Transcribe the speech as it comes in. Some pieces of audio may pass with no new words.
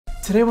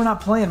today we're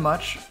not playing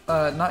much,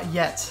 not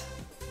yet.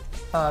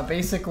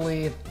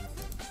 Basically,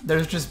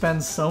 there's just been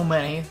so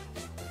many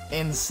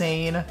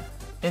insane,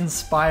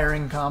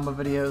 inspiring combo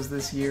videos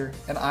this year,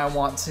 and I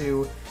want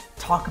to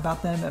talk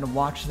about them and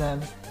watch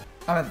them.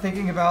 I've been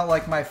thinking about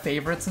like my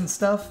favorites and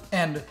stuff,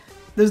 and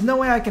there's no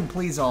way I can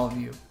please all of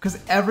you,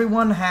 because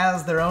everyone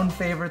has their own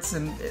favorites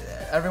and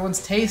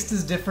everyone's taste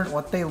is different,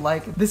 what they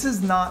like. This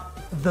is not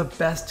the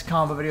best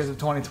combo videos of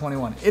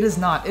 2021. It is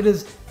not. It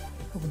is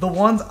the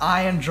ones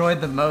I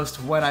enjoyed the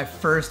most when I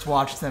first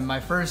watched them. My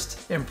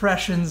first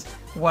impressions,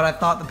 what I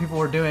thought the people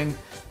were doing.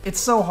 It's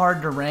so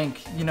hard to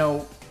rank, you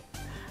know,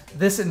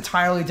 this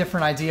entirely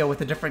different idea with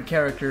a different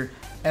character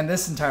and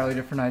this entirely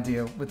different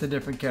idea with a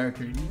different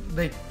character.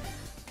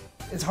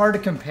 It's hard to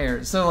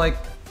compare. So like,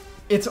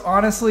 it's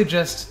honestly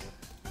just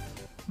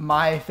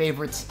my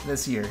favorites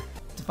this year.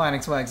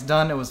 Defining Swag's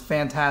done, it was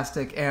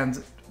fantastic,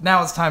 and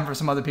now it's time for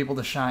some other people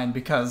to shine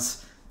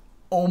because,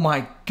 oh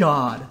my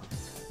god.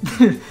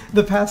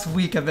 The past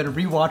week I've been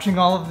rewatching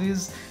all of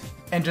these,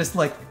 and just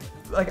like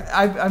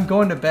I'm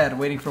going to bed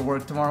waiting for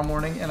work tomorrow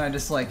morning, and I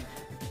just like,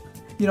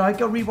 you know, I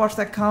go rewatch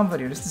that combo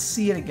video just to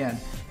see it again.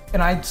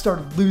 And I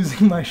started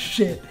losing my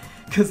shit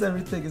because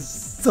everything is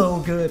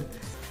so good.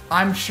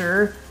 I'm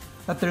sure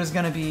that there's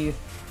gonna be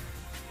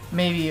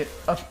maybe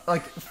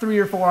like 3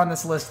 or 4 on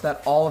this list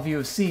that all of you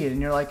have seen, and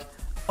you're like,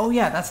 oh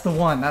yeah, that's the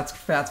one, that's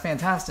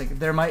fantastic.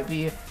 There might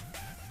be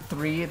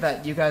 3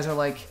 that you guys are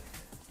like,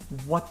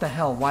 what the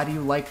hell, why do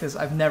you like this?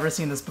 I've never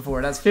seen this before.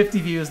 It has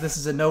 50 views, this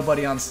is a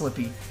nobody on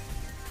Slippy.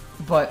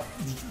 But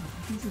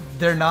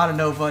they're not a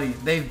nobody.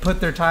 They've put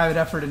their time and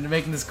effort into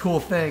making this cool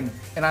thing,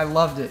 and I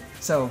loved it.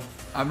 So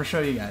I'm gonna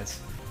show you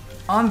guys.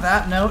 On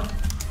that note,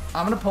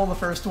 I'm gonna pull the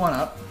first one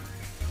up,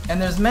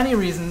 and there's many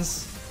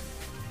reasons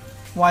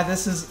why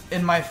this is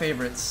in my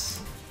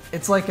favorites.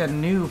 It's like a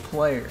new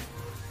player.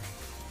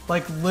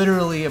 Like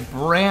literally a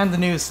brand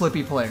new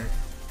Slippy player.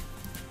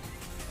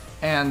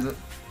 And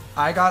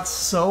I got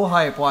so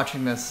hyped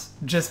watching this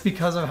just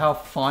because of how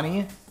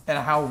funny and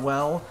how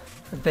well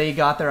they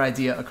got their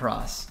idea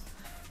across.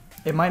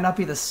 It might not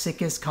be the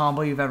sickest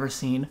combo you've ever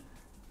seen,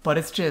 but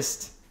it's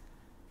just,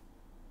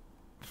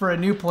 for a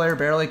new player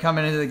barely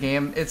coming into the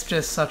game, it's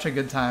just such a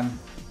good time.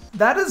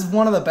 That is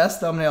one of the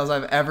best thumbnails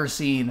I've ever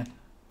seen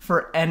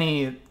for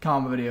any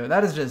combo video.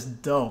 That is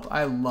just dope.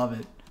 I love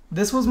it.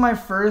 This was my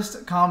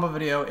first combo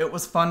video. It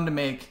was fun to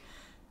make.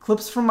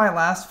 Clips from my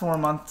last 4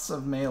 months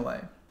of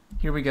Melee.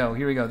 Here we go,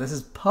 here we go. This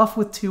is Puff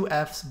with 2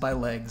 Fs by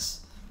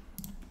Legs.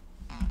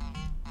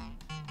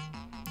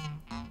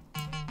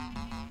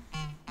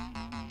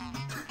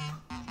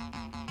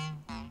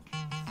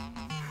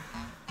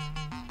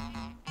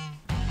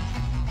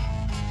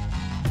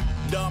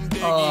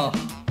 Oh,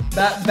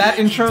 that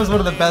intro is one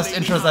of the best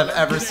intros I've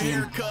ever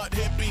seen.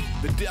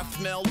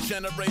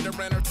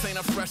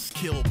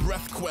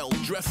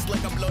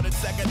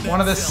 One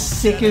of the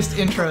sickest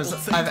intros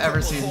I've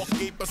ever seen.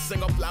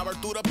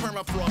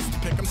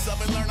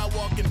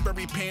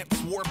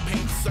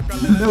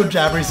 No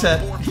jab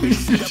reset.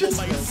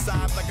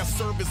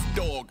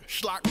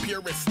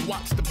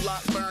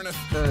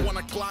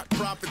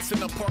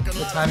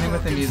 The timing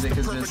with the music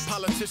is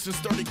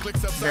just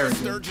very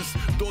good.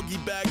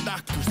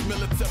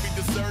 Military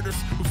deserters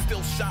who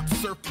still shop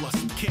surplus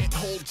and can't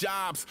hold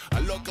jobs. I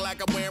look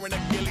like I'm wearing a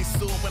ghillie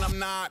suit when I'm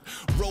not.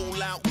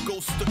 Roll out,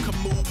 ghost to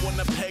Camus when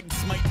the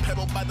pegs might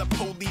pedal by the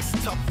police,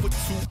 tough with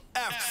 2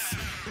 Fs.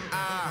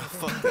 Ah,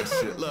 fuck that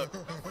shit, look.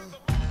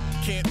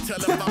 Can't tell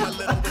if I'm a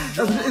little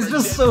bit It's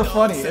just so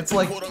funny. It's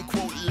like,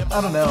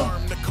 I don't know.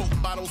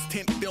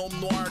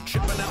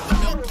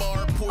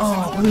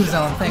 Oh, Blue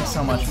Zone, thanks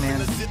so much,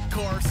 man.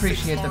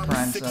 Appreciate the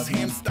Prime sub,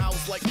 man.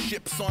 Like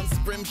ships on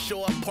Scrim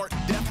show up part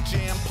Def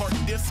Jam, part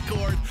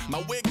Discord.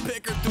 My wig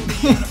picker through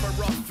the end of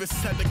a roughest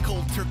had the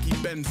cold turkey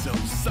benzo.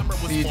 Summer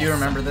was Do you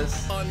remember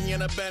this?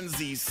 Onion and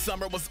Benzies.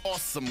 Summer was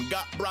awesome.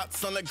 Got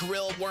brats on the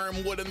grill,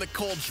 wormwood in the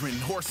cauldron,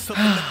 horse hook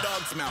in the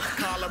dog's mouth,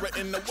 cholera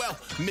in the well.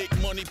 Make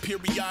money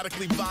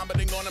periodically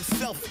vomiting on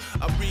himself.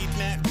 I read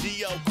Nat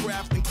Geo,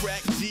 craft and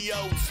crack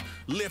geodes.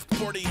 Lift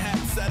 40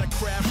 hats at a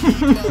craft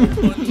depot.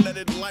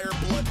 Unleaded liar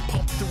blood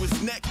pumped through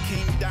his neck.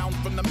 Came down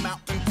from the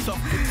mountain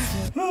tough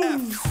with 2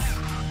 Fs.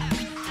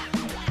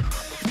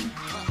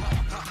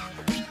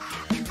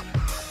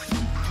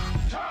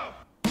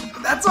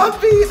 That's on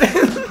beat!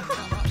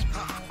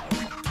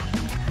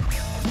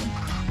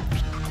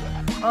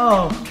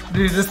 Oh,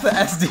 dude, just the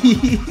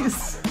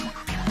SDs.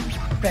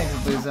 Thanks,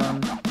 Blue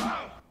Zone.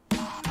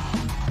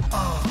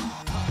 Oh.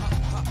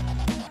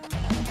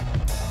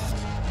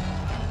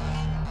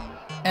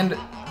 And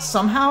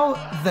somehow,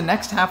 the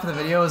next half of the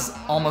video is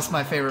almost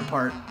my favorite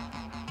part.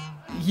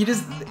 He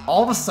just,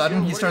 all of a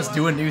sudden, he starts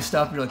doing new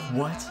stuff, and you're like,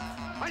 what?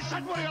 I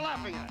said, what are you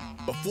laughing at?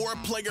 Before a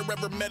player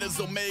ever met his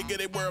Omega,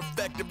 they were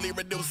effectively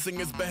reducing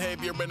his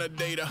behavior in a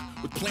data.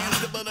 With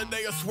plans to build a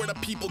day, I swear the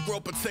people grow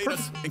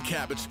potatoes and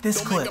cabbage.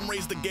 This Don't make them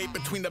raise the gate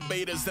between the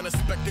betas and a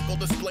spectacle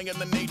displaying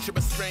the nature of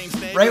a strange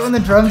name. Right when the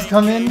drums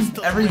come in,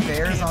 every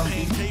bear's on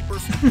beat.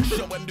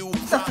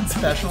 Nothing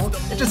special.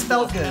 It just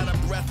felt good.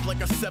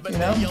 You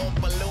know?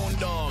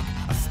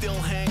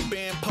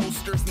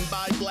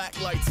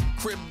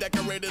 crib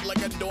decorated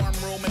like a dorm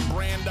room in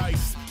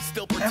Brandeis.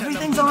 Still pretend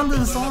Everything's I'm on to the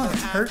build song. another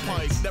It's half perfect.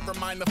 pipe. Never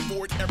mind the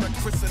Ford era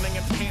christening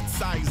and pant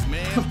size,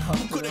 man.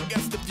 Who could have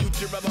guessed the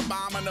future of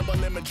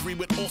abominable imagery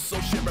would also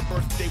share a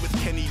birthday with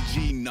Kenny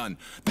G? None.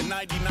 The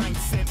 99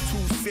 cent 2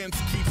 cents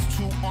keeps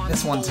 2 arms.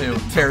 This one too.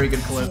 Very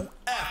good clip.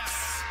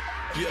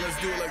 Yeah,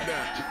 let's do it like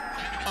that.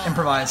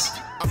 Improvise.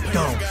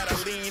 Go.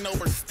 Gotta lean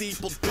over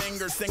steepled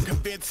fingers and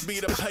convince me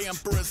to pay him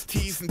for his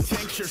teas and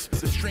tinctures.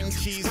 The string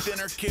cheese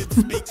dinner kids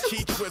speak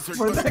cheech wizard.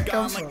 Where'd that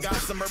come like from?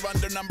 Gossamer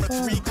under number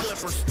 3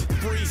 clippers.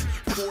 Free,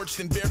 forged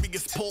in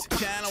various pulp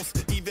channels.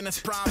 Even his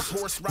props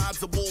horse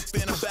rides a wolf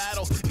in a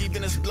battle.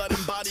 Even his blood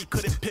and body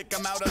couldn't pick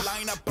him out a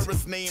lineup or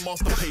his name off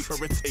the paper.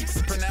 It's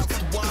ace.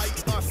 Pronounced Y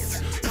us.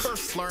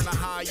 First learn a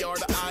high yard,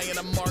 an eye and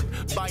a mark.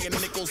 Buying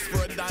nickels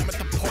for a dime at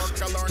the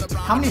park. I learn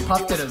about How many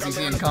puff videos you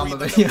see in combo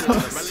videos? I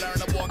learn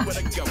to walk with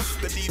a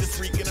ghost. The deed is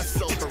reeking of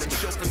sulfur and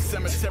chauffeur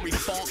cemetery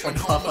funk and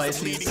puff home is a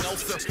ices. bleeding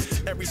ulcer.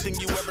 Everything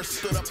you ever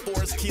stood up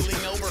for is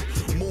keeling over.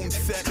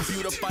 Moonset,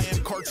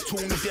 beautifying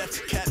cartoon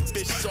death.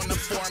 Catfish on the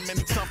farm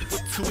and tough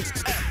with 2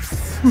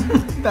 F's.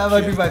 That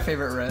might be my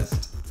favorite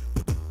rest.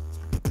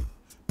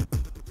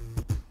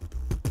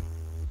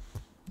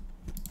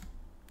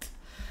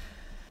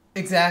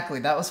 Exactly,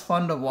 that was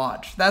fun to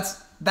watch.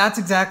 That's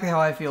exactly how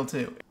I feel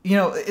too. You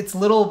know, it's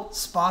little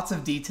spots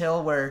of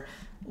detail where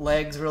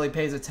Legs really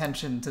pays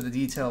attention to the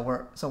detail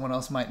where someone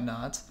else might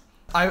not.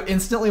 I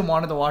instantly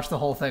wanted to watch the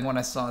whole thing when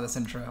I saw this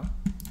intro.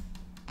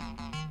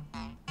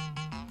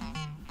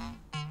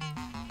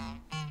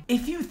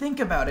 If you think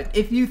about it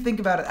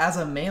as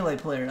a Melee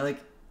player,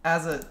 like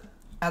as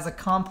a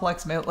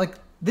complex Melee, like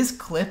this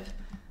clip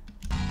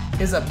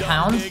is a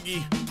pound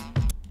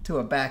to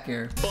a back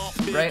air,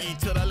 right?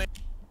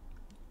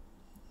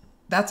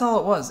 That's all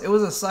it was. It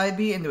was a side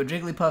B into a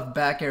Jigglypuff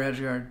back air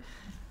edgeguard.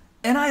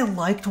 And I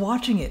liked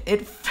watching it.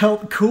 It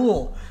felt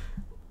cool.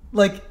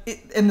 Like,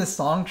 and the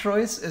song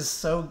choice is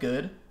so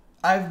good.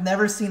 I've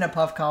never seen a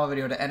Puff combo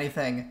video to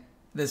anything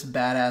this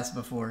badass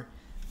before.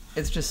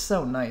 It's just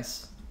so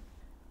nice.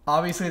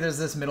 Obviously, there's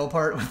this middle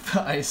part with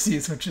the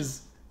ices, which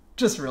is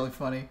just really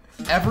funny.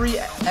 Every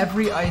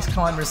ice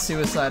climber's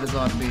suicide is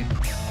on beat.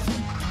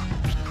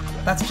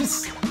 That's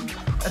just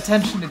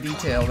attention to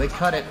detail. They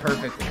cut it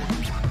perfectly.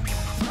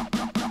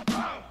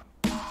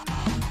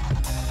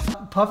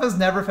 Puff has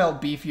never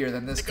felt beefier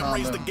than this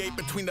combo. The gate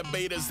between the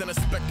betas and a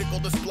spectacle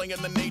displaying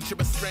the nature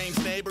of strange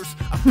neighbors.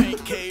 I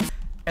paint caves.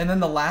 And then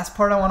the last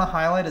part I want to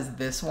highlight is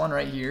this one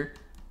right here.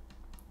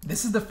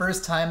 This is the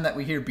first time that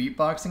we hear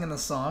beatboxing in the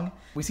song.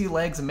 We see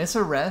Legs miss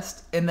a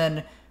rest and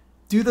then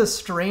do the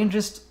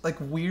strangest, like,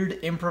 weird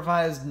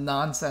improvised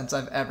nonsense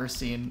I've ever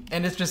seen.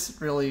 And it's just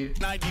really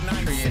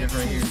creative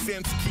right here.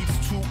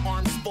 Keeps 2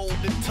 arms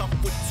folded, tough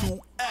with 2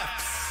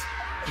 F's.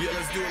 Yeah,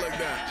 let's do it like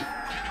that.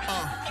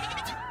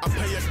 I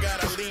pay a guy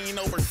to lean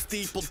over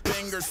steepled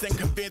fingers and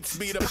convince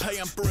me to pay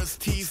him for his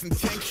teas and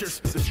tinctures.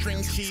 The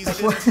string cheese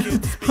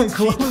like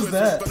what was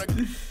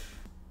that?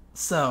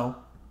 So,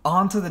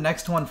 on to the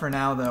next one for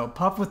now though.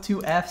 Puff with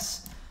 2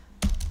 F's.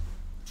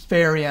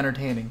 Very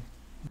entertaining.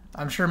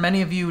 I'm sure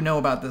many of you know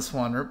about this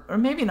one, or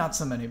maybe not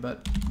so many,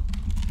 but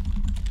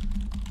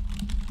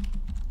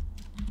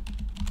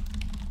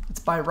it's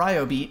by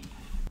Ryobeat.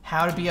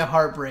 How to Be a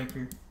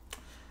Heartbreaker.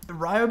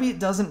 Ryobeat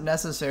doesn't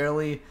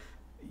necessarily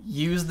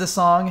use the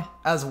song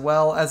as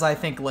well as I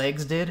think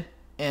Legs did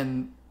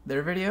in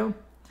their video,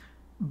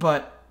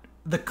 but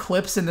the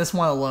clips in this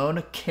one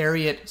alone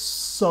carry it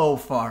so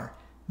far.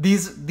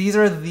 These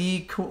are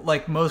the cool,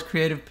 like, most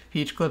creative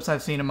Peach clips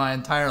I've seen in my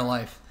entire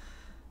life,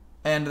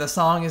 and the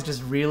song is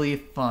just really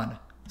fun.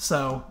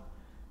 So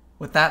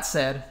with that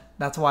said,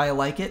 that's why I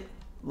like it.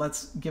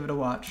 Let's give it a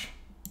watch.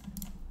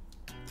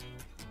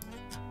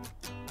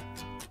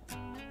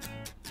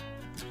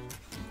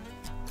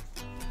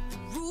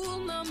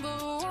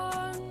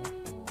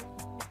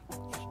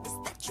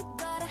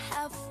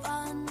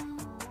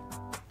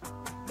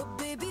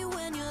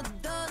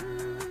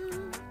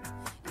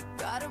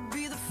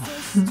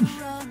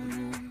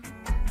 Run.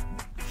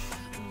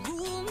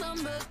 Rule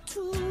number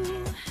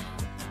 2.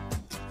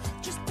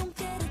 Just don't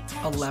get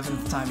attached.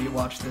 11th time you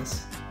watch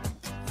this.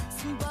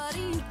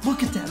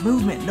 Look at that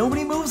movement.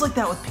 Nobody moves like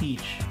that with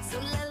Peach. So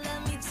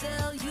let me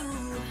tell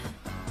you,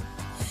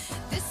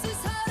 this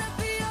is how to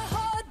be a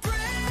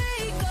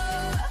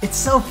heartbreaker. It's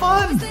so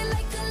fun. They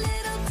like a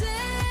little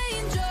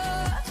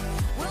danger.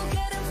 We'll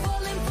get him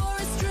falling for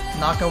a string.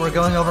 Naka, we're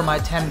going over my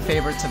 10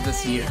 favorites of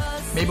this year.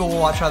 Maybe we'll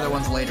watch other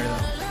ones later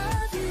though.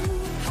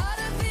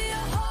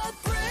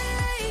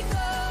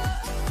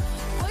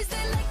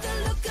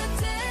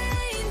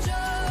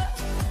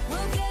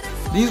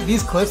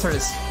 These clips are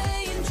just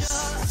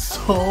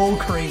so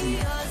crazy.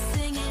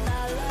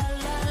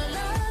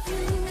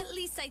 At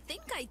least I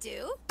think I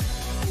do.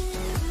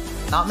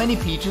 Not many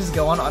Peaches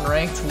go on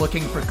Unranked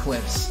looking for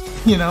clips,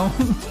 you know?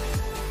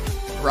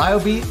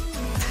 Ryobeat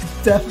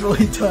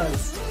definitely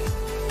does.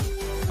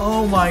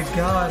 Oh my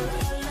god.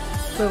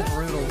 So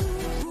brutal.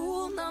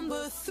 Rule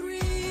number 3.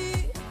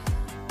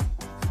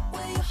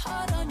 Wear your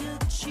heart on your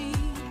cheek,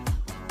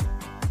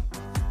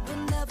 but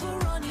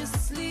never on your sleeve.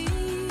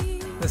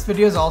 This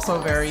video is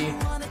also very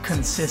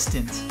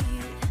consistent.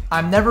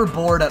 I'm never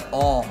bored at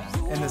all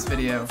in this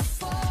video.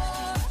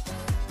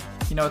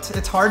 You know,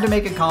 it's hard to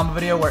make a combo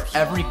video where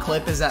every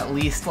clip is at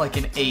least like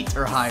an 8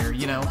 or higher,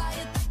 you know?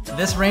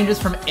 This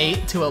ranges from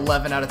 8 to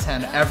 11 out of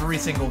 10 every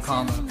single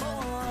combo.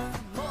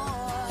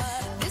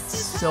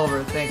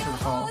 Silver, thanks for the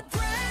follow.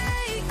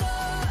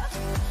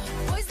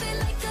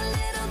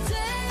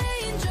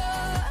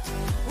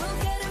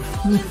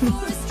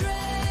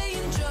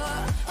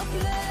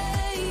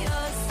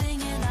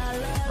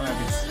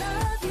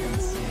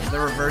 The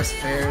reverse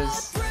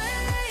pairs.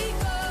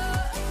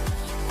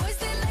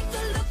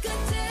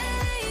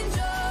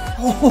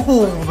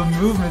 Oh, the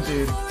movement,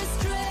 dude.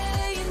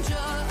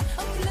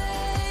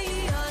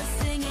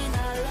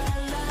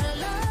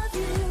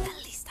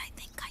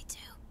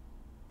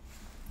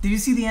 Did you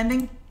see the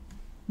ending?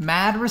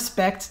 Mad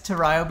respect to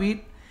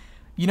Ryobeat.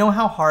 You know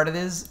how hard it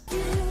is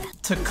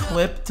to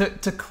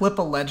clip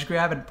a ledge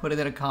grab and put it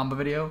in a combo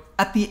video?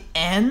 At the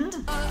end?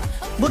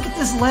 Look at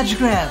this ledge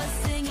grab.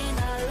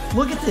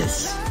 Look at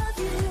this.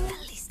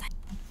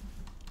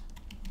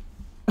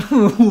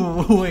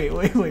 Wait,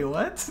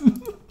 what?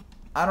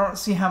 I don't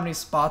see how many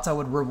spots I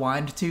would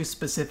rewind to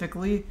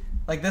specifically.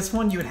 Like this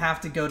one, you would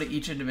have to go to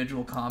each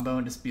individual combo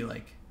and just be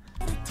like...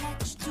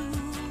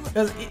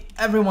 Because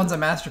everyone's a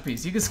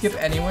masterpiece. You can skip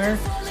anywhere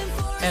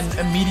and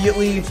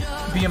immediately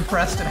be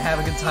impressed and have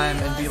a good time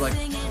and be like,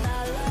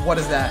 what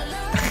is that?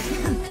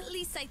 At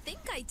least I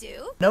think I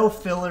do. No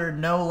filler,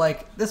 no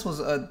like, this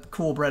was a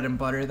cool bread and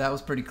butter, that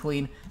was pretty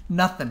clean.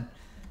 Nothing.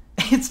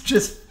 It's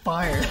just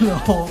fire the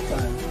whole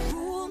time.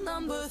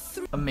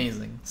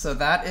 Amazing. So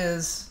that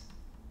is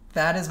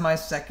my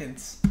second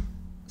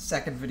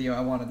video I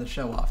wanted to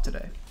show off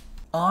today.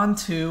 On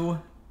to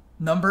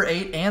number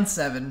 8 and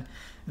 7.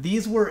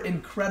 These were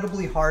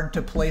incredibly hard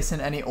to place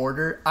in any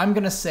order. I'm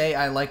gonna say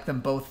I like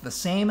them both the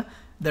same.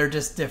 They're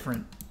just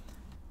different.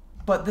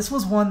 But this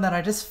was one that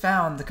I just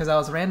found because I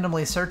was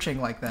randomly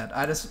searching like that.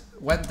 I just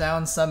went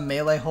down some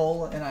melee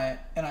hole and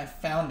I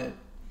found it.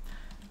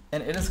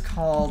 And it is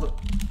called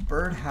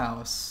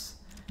Birdhouse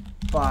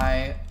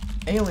by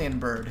Alien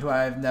Bird, who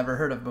I've never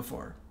heard of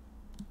before.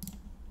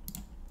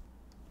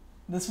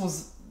 This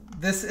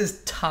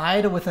is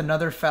tied with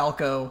another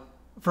Falco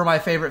for my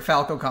favorite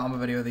Falco combo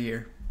video of the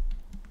year.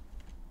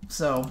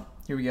 So,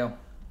 here we go.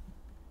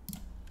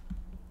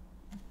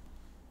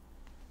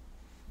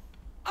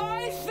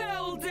 I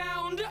fell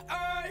down to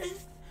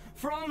earth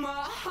from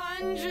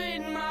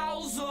 100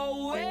 miles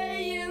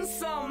away, and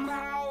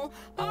somehow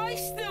I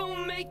still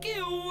make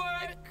it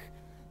work.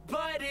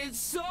 But it's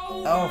so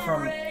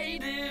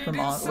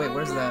wait,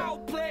 where's that?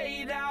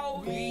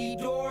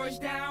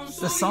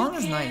 The song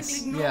is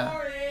nice, yeah.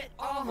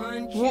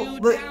 Well,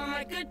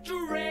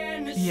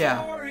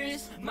 yeah.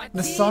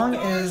 The song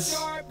is...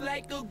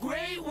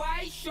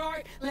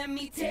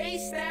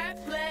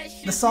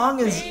 The song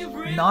is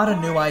not a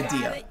new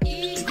idea.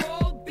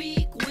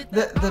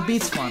 The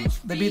beat's fun.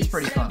 The beat's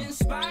pretty fun.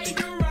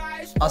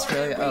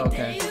 Australia, oh,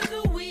 okay.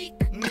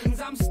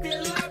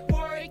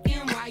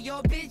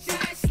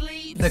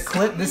 The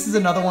clip, this is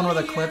another one where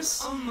the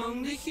clips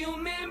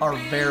are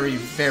very,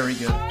 very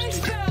good.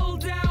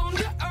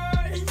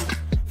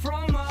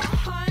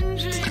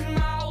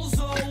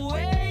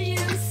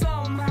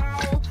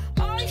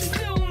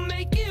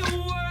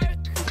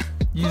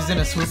 Used in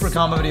a Swooper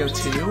combo video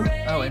too?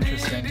 Oh,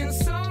 interesting.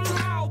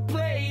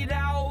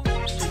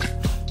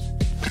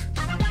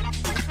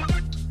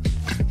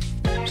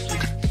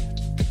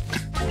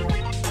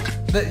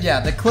 Yeah,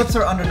 the clips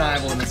are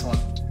undeniable in this one.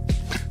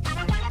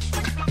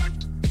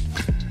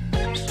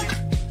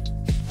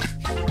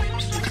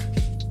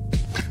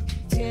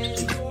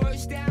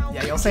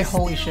 Yeah, you'll say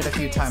holy shit a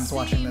few times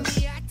watching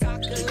this.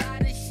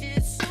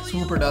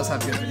 Swooper does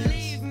have good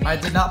videos. I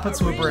did not put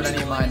Swooper in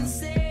any of mine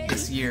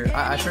this year.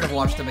 I should have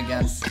watched him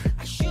again.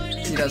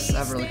 He does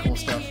have really cool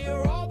stuff.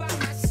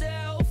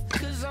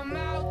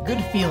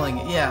 Good feeling,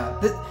 yeah.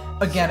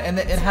 Again, and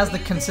it has the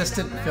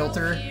consistent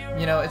filter.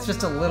 You know, it's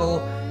just a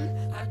little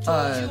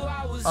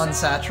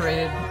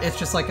unsaturated. It's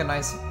just like a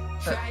nice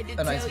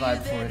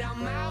vibe for it.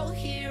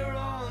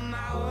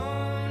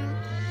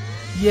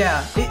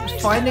 Yeah,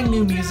 finding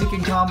new music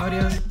in combo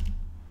videos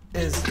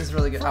is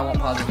really good. I won't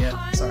pause it yet.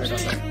 Sorry about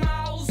that.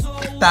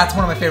 That's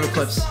one of my favorite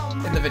clips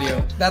in the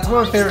video. That's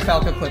one of my favorite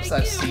Falco clips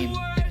I've seen.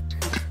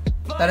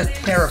 That is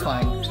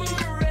terrifying.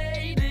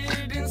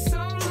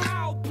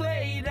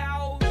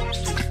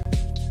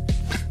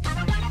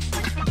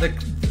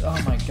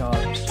 Oh my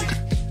god.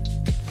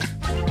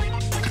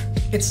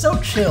 It's so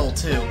chill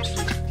too.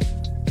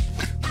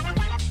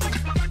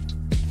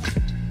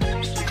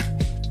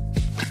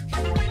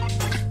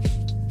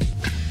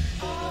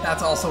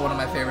 That's also one of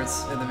my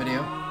favorites in the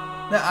video.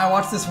 I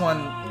watched this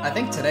one, I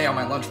think today on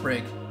my lunch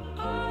break.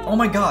 Oh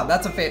my god,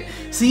 that's a favorite.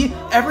 See,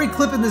 every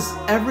clip in this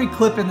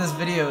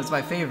video is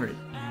my favorite.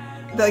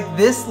 Like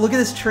this, look at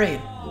this trade.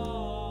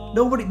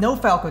 No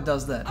Falco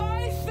does that.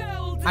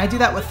 I do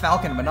that with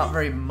Falcon, but not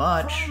very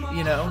much,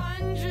 you know?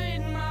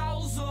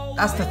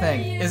 That's the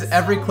thing, is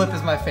every clip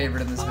is my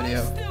favorite in this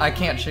video. I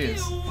can't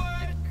choose.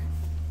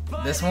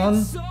 This one?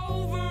 It's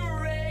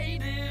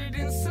overrated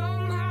and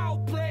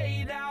somehow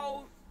played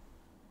out.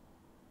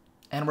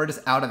 And we're just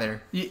out of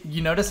there.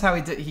 You notice how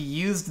he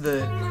used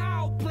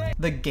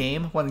the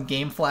game when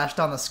game flashed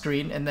on the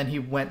screen and then he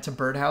went to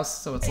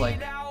Birdhouse, so it's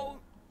like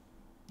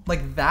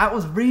that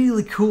was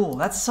really cool.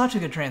 That's such a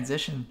good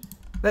transition.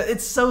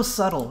 It's so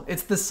subtle.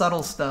 It's the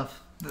subtle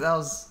stuff. That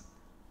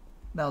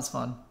was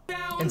fun.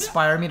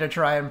 Inspire me to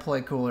try and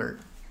play cooler.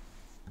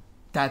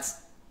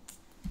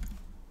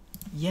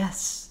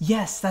 Yes,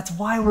 that's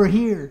why we're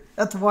here.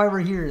 That's why we're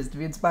here, is to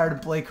be inspired to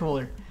play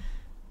cooler.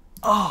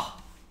 Oh,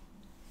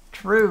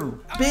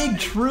 true. Big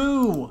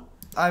true.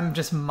 I'm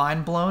just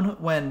mind blown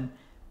when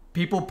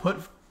people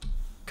put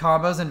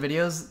combos in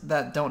videos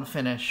that don't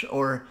finish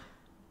or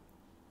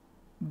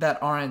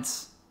that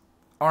aren't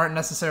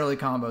necessarily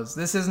combos.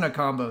 This isn't a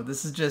combo.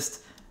 This is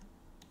just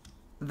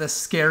the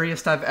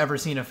scariest I've ever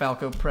seen a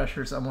Falco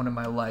pressure someone in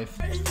my life.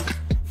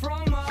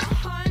 From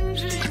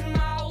 100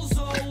 miles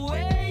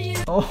away.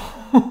 Oh.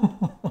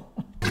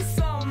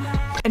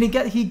 Somehow. And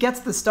he gets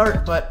the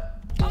start, but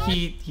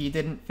he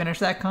didn't finish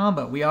that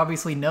combo. We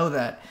obviously know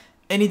that.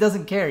 And he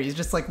doesn't care. He's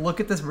just like, look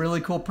at this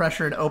really cool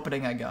pressure and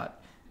opening I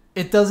got.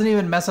 It doesn't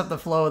even mess up the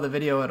flow of the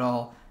video at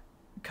all,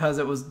 because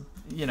it was,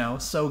 you know,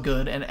 so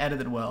good and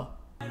edited well.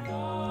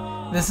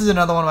 This is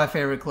another one of my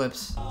favorite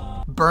clips.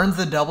 Burns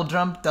the double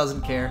jump,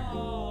 doesn't care.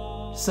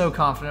 So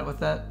confident with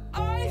that.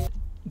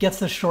 Gets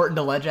the short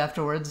into ledge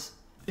afterwards.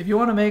 If you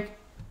want to make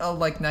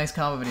a nice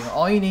combo video,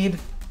 all you need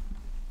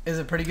is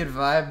a pretty good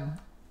vibe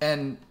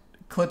and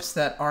clips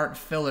that aren't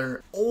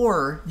filler.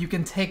 Or you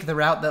can take the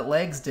route that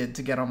Legs did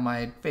to get on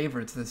my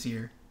favorites this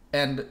year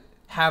and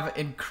have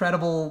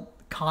incredible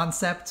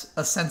concept,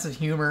 a sense of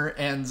humor,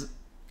 and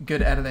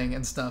good editing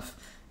and stuff,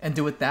 and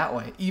do it that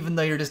way, even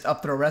though you're just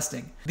up throw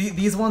resting.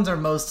 These ones are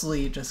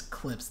mostly just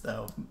clips,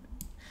 though.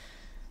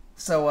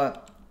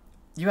 So,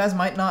 you guys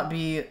might not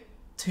be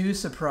too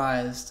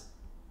surprised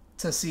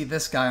to see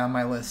this guy on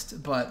my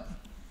list, but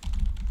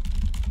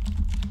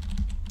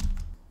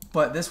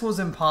this was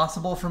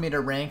impossible for me to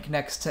rank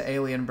next to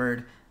Alien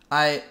Bird.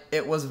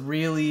 It was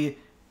really,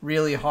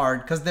 really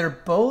hard, because they're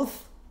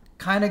both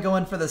kind of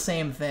going for the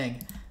same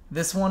thing.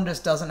 This one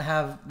just doesn't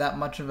have that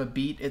much of a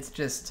beat. It's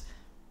just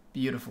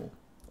beautiful,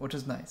 which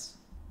is nice.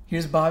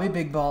 Here's Bobby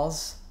Big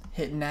Ballz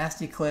hitting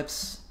nasty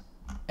clips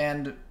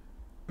and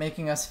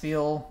making us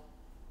feel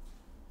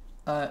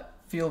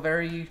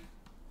very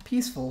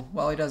peaceful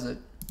while he does it.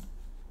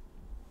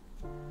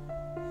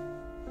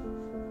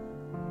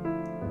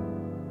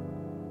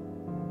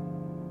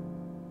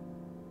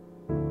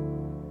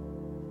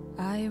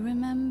 I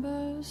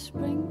remember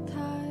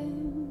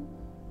springtime.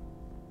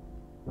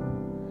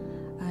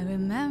 I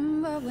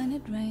remember when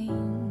it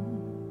rained.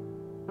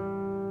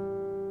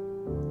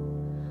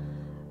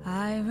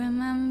 I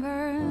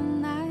remember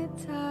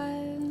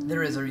nighttime.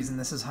 There is a reason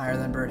this is higher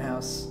than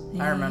Birdhouse.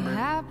 I remember.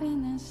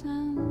 Happiness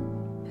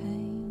and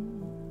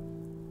pain.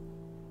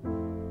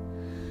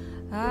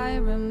 I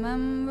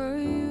remember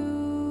you,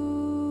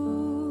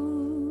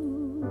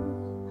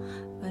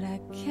 but I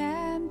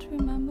can't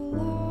remember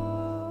love.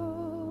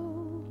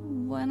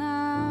 When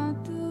I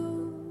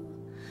do,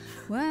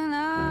 when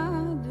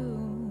I do.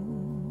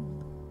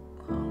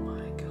 Oh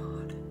my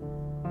god.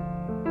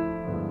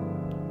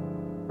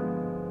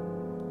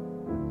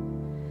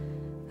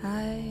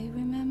 I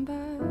remember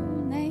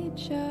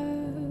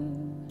nature.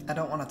 I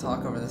don't want to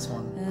talk over this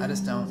one. I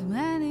just don't. And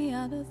many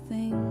other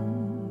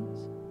things.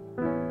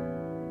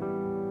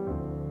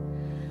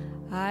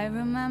 I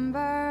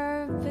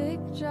remember Big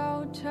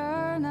Joe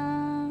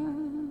Turner,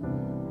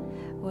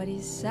 what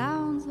he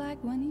sounds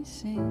like when he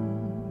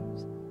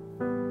sings.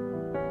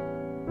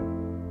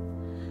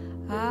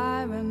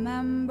 I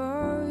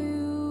remember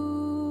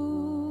you,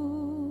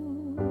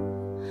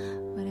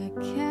 but I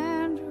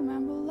can't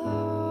remember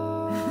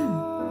love.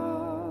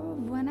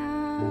 When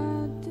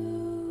I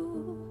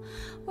do,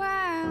 when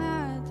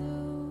I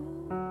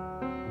do.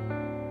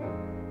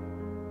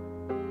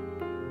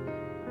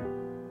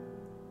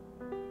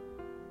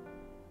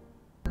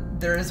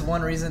 There is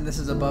one reason this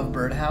is above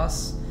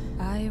Birdhouse.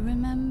 I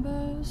remember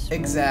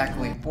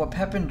Exactly. What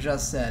Pepin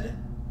just said.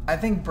 I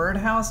think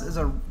Birdhouse is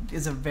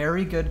a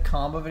very good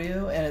combo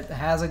video, and it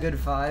has a good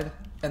vibe,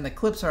 and the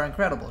clips are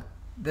incredible.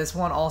 This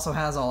one also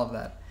has all of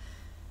that.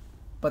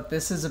 But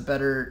this is a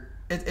better...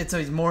 It's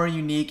a more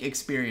unique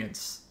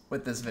experience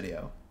with this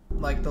video.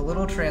 Like, the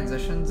little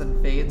transitions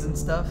and fades and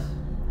stuff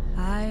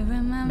I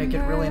remember make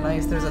it really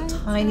nice. There's a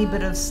tiny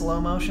bit of slow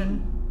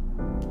motion,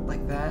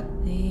 like that.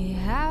 the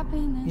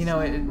happiness You know,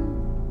 it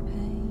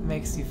pain.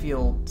 makes you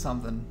feel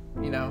something,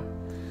 you know?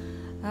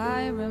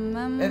 I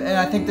remember And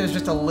I think there's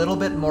just a little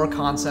bit more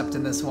concept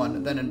in this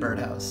one than in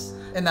Birdhouse.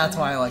 And that's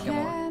why I like him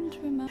more. can't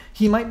remember.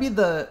 He might be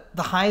the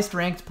highest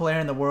ranked player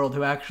in the world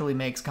who actually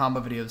makes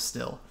combo videos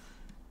still.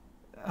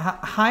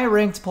 High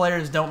ranked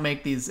players don't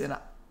make these, and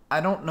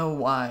I don't know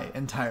why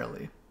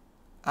entirely.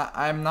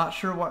 I'm not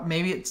sure what.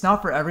 Maybe it's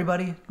not for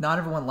everybody. Not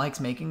everyone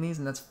likes making these,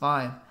 and that's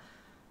fine.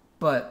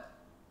 But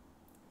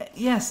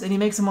yes, and he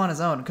makes them on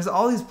his own, because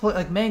all these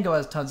like Mango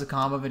has tons of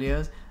combo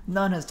videos.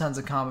 None has tons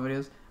of combo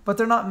videos. but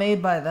they're not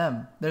made by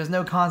them. There's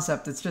no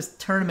concept. It's just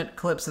tournament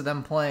clips of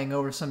them playing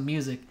over some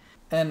music.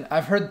 And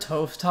I've heard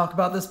Toph talk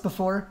about this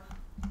before,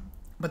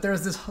 but there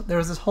was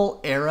this whole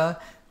era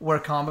where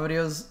combo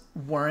videos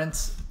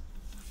weren't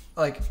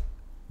like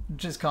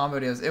just combo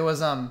videos.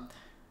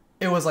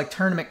 It was like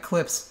tournament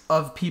clips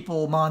of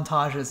people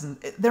montages, and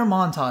they're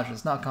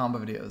montages, not combo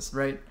videos,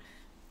 right?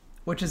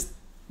 Which is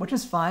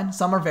fine.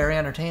 Some are very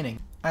entertaining.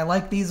 I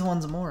like these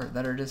ones more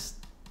that are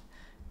just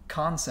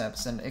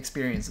concepts and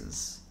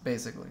experiences,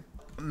 basically.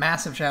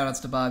 Massive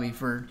shoutouts to Bobby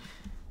for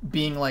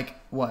being like,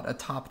 what, a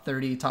top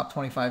 30, top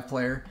 25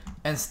 player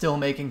and still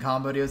making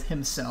combo videos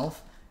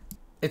himself.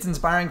 It's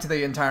inspiring to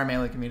the entire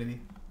Melee community.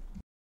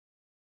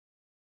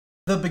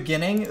 The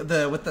beginning,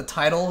 with the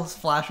titles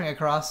flashing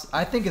across,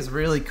 I think is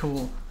really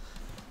cool.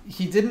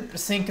 He didn't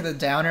sync the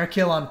down air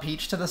kill on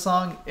Peach to the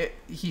song.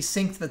 He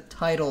synced the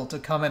title to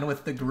come in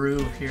with the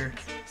groove here,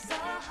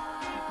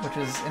 which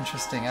is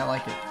interesting. I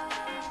like it.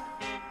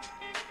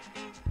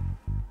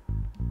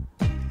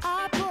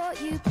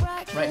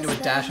 Right into a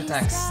dash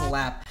attack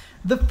slap.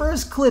 The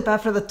first clip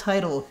after the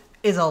title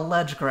is a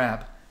ledge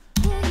grab.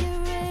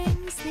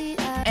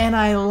 And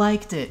I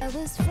liked it.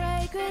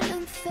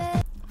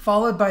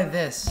 Followed by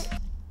this.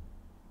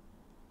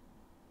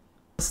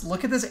 Let's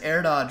look at this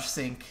air dodge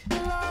sync.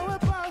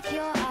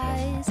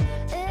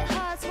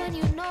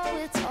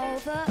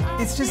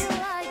 It's just,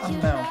 I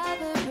don't know.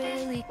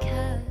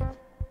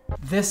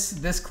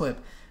 This clip.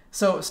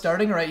 So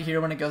starting right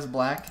here when it goes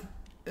black,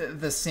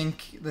 the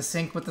sync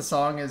with the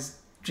song is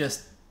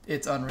just,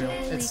 it's unreal.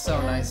 It's so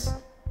nice.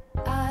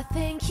 I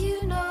think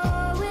you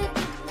know it.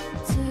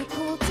 Too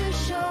cool to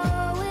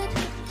show it.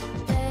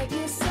 Babe,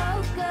 you're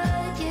so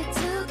good. You're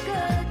too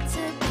good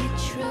to be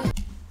true.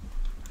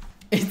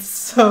 It's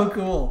so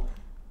cool.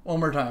 One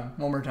more time.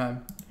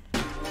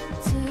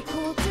 Too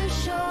cool to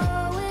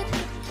show it.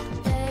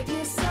 Babe,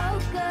 you're so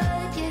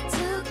good. You're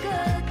too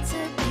good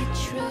to be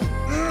true.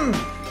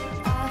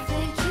 I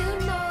think you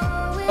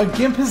know it. A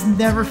GIMP has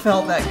never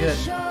felt that good.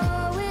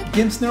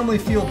 GIMPs normally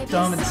feel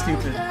dumb and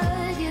stupid.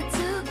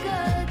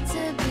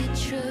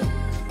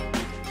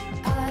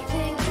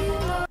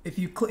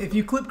 If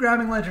you clip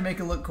grabbing ledge and make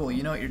it look cool,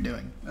 you know what you're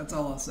doing. That's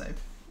all I'll say.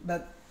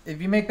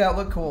 If you make that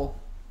look cool,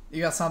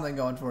 you got something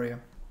going for you.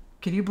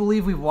 Can you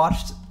believe we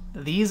watched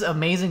these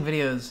amazing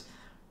videos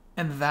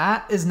and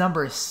that is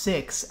number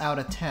 6 out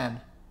of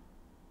 10?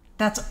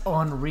 That's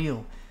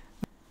unreal.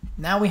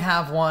 Now we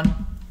have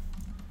one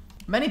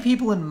many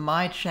people in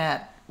my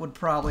chat would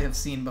probably have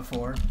seen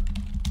before.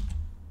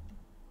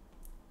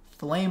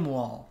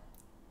 Flamewall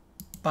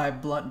by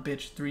Blunt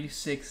Bitch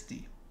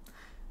 360,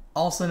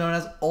 also known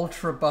as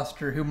Ultra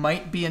Buster, who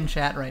might be in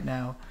chat right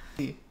now.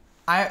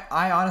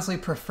 I honestly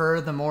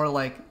prefer the more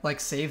like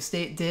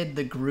Savestate did,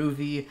 the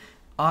groovy,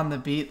 on the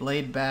beat,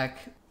 laid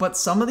back. But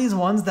some of these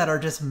ones that are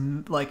just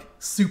like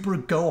super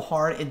go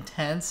hard,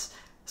 intense,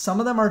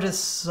 some of them are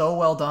just so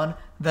well done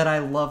that I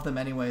love them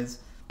anyways.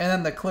 And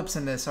then the clips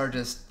in this are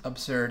just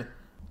absurd.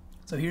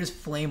 So here's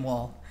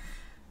Flamewall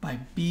by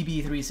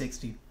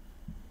BB360.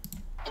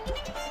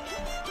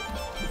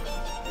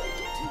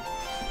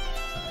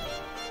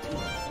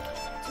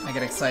 I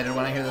get excited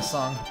when I hear this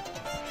song.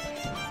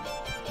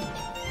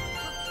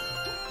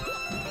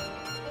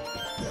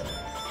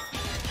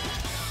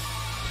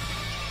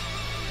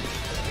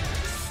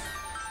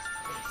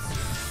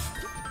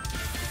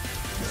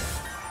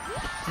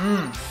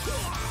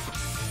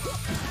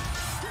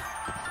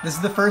 This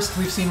is the first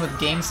we've seen with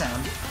game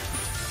sound.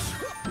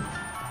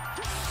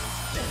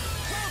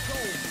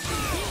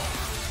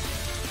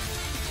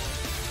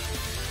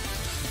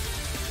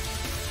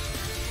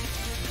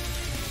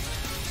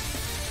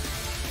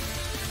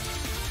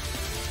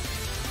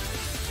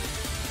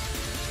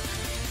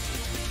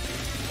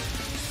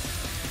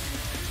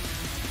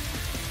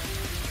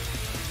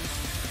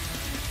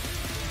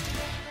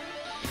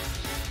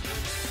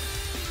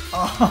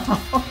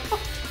 Oh.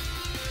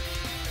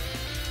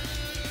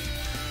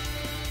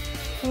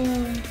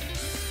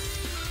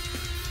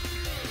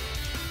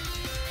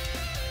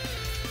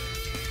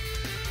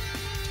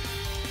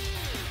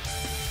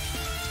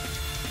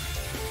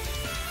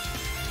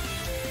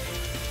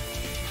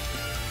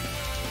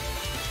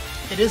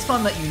 It is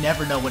fun that you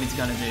never know what he's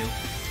gonna do.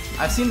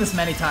 I've seen this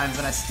many times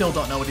and I still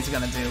don't know what he's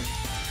gonna do.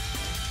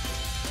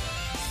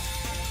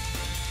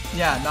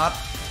 Yeah, not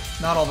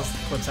all the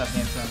clips have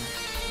game sound.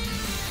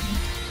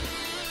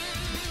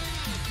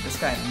 This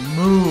guy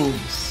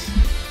moves.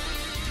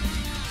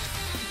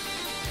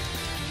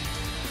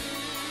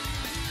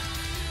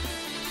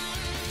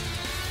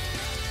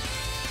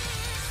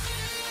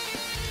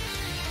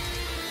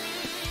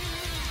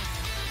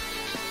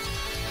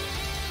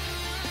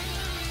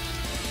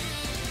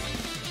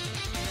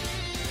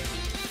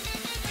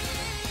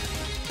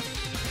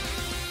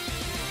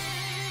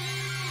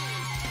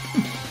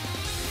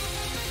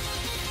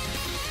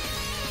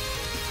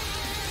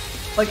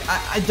 Like,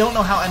 I don't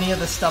know how any of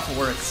this stuff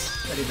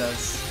works that he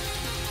does.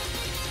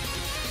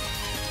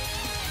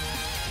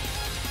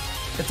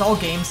 It's all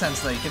game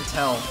sense though, you can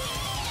tell.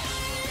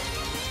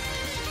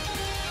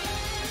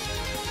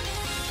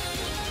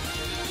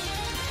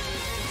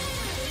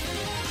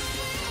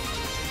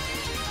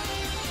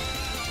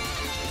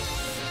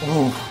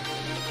 Ooh.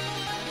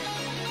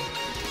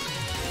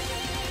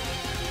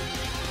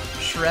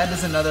 Shred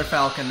is another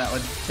Falcon that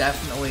would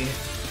definitely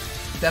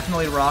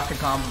rock a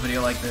combo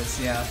video like this,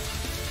 yeah.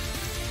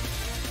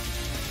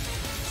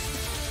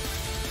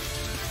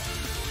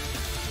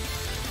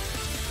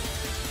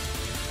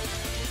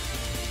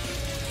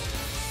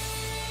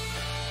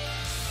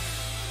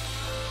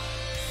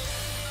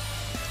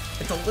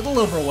 It's a little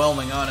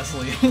overwhelming,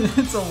 honestly.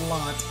 It's a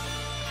lot.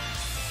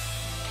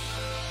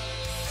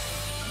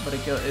 But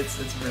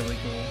it's really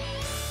cool.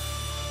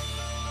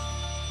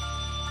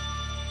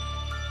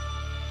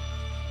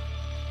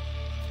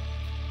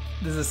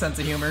 This is a sense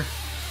of humor.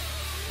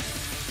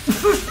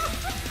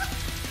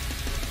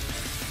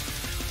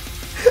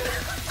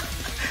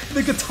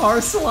 The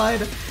guitar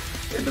slide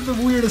into the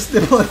weirdest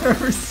nibble I've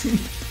ever seen.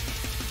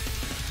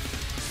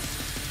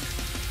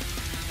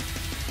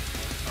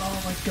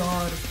 Oh my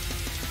god.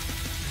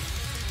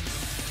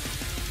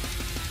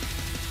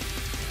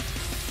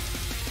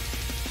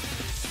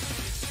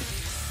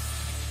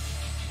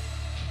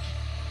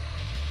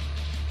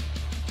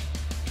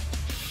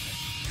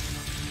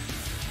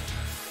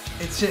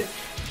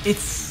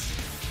 It's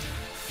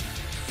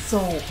so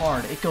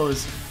hard. It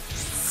goes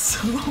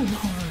so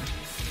hard.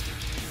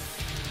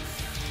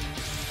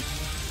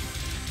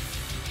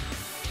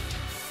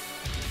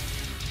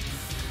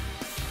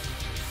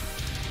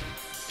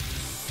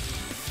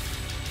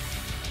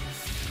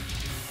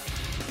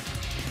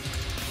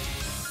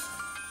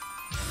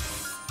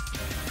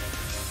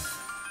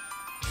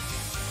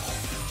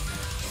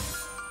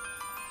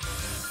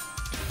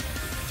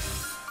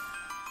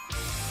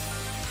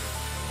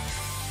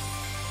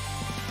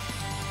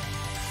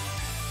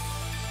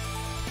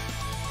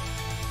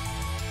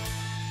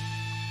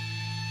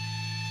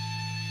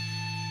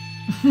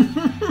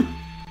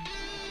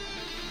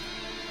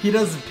 He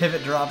does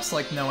pivot drops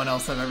like no one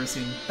else I've ever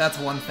seen. That's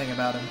one thing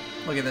about him.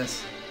 Look at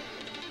this.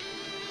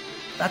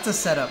 That's a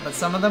setup, but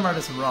some of them are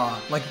just raw.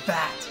 Like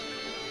that.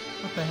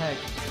 What the heck?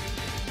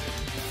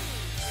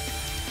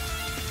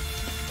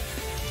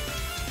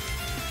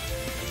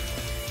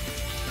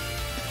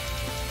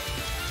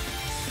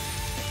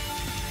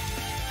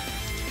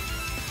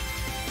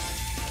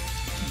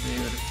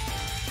 Dude.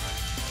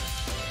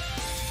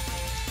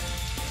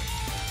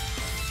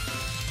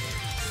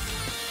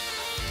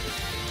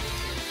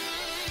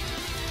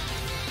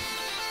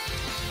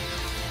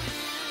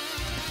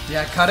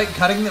 Yeah,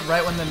 cutting it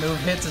right when the move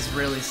hits is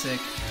really sick.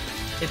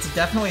 It's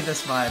definitely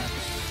this vibe.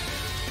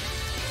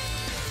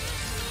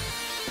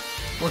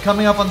 We're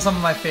coming up on some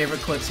of my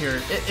favorite clips here.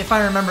 If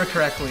I remember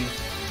correctly,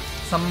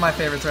 some of my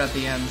favorites are at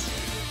the end.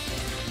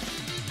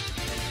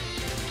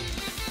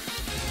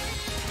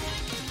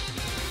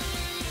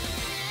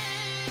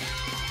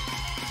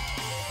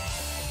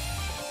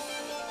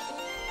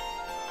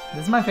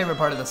 This is my favorite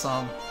part of the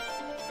song.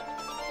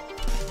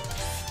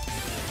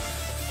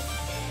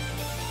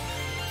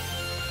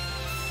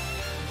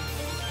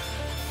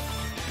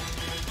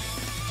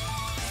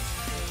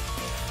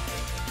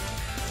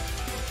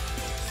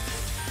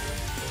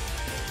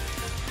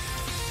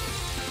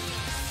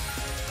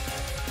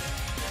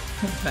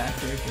 Back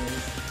there it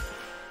goes.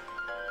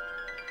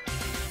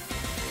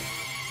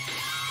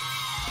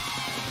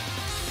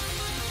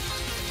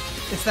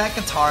 It's that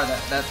guitar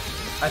that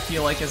I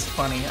feel like is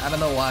funny. I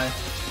don't know why.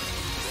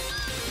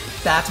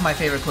 That's my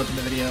favorite clip in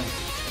the video.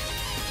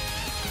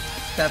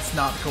 That's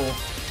not cool.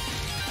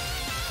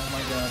 Oh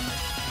my god.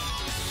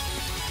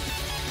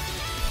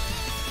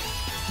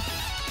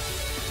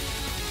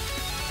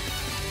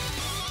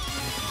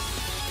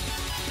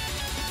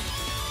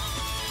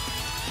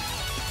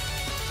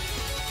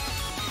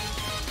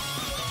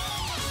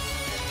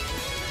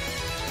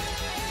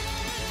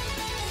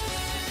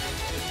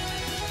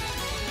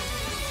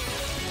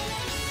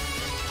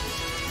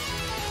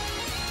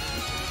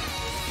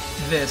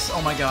 This,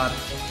 oh my god.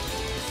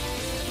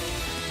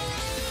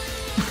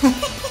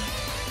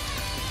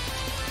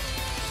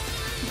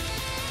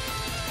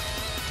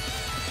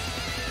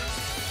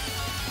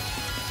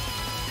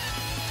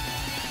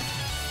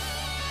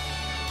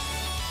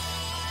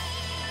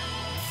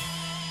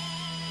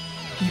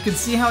 You can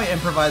see how he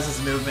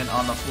improvises movement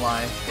on the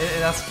fly.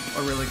 That's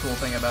a really cool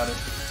thing about it.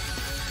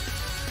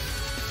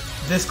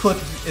 This clip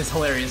is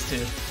hilarious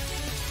too.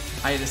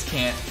 I just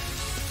can't.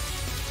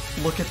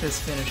 Look at this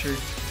finisher.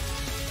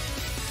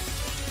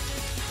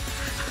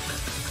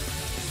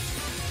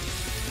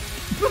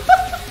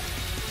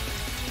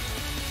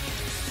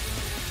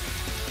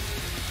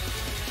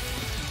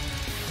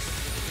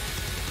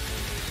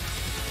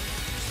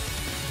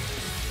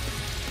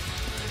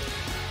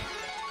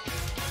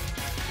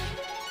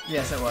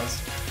 Yes, it was.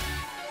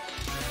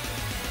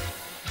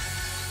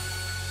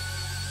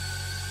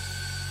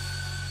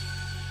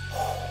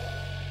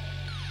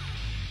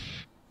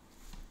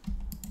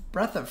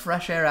 Breath of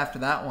fresh air after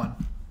that one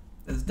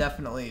is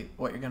definitely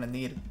what you're gonna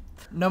need.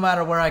 No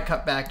matter where I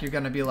cut back, you're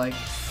gonna be like,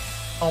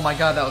 oh my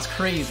god, that was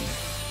crazy.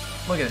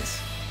 Look at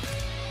this.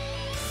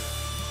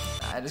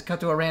 I just cut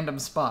to a random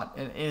spot,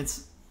 and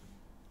it's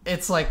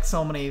like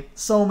so many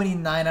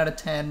 9 out of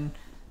 10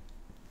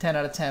 10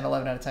 out of 10,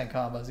 11 out of 10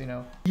 combos, you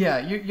know? Yeah,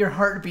 your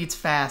heart beats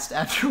fast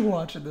after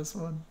watching this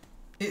one.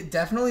 It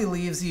definitely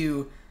leaves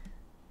you...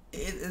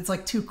 It's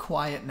like too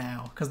quiet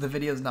now because the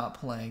video's not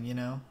playing, you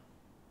know?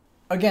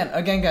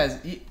 Again, guys,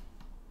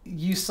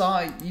 you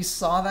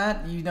saw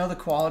that? You know the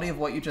quality of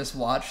what you just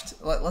watched?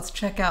 Let's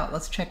check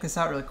this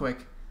out really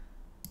quick.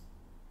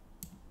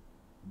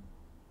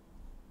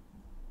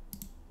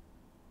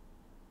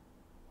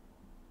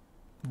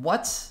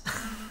 What?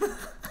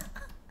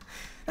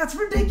 That's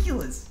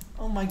ridiculous.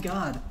 Oh my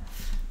god.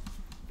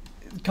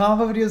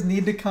 Combo videos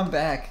need to come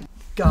back.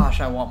 Gosh,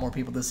 I want more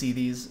people to see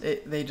these.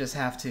 They just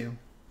have to.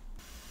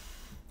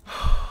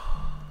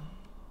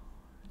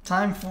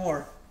 Time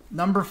for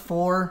number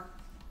 4.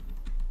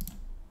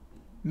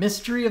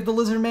 Mystery of the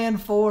Lizardman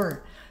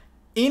 4.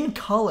 In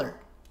color.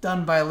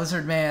 Done by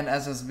Lizardman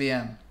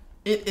SSVM.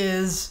 It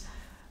is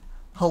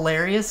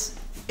hilarious.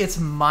 It's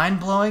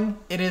mind-blowing.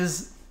 It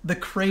is the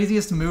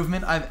craziest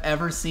movement I've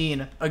ever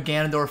seen a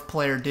Ganondorf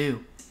player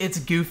do. It's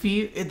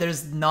goofy.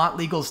 There's not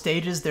legal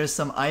stages. There's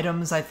some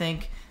items, I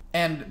think.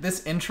 And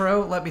this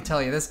intro, let me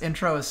tell you, this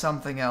intro is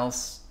something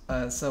else.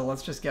 So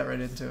let's just get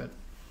right into it.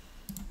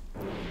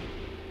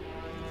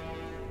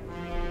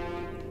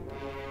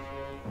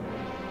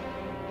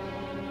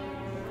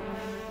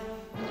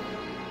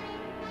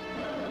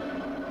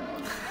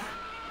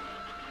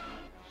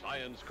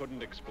 Science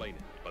couldn't explain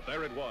it, but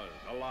there it was,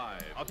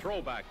 alive. A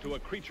throwback to a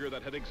creature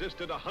that had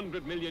existed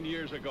 100 million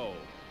years ago.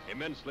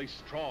 Immensely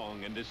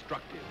strong and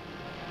destructive.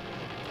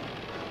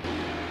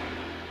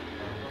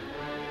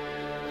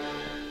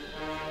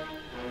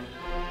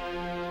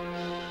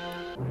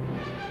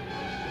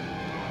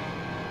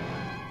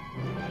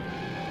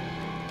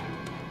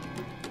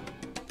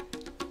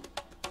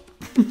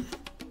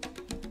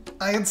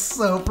 I get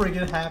so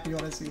freaking happy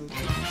when I see this.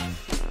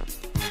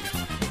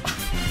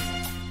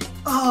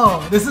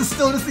 Oh, this is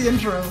still just the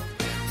intro.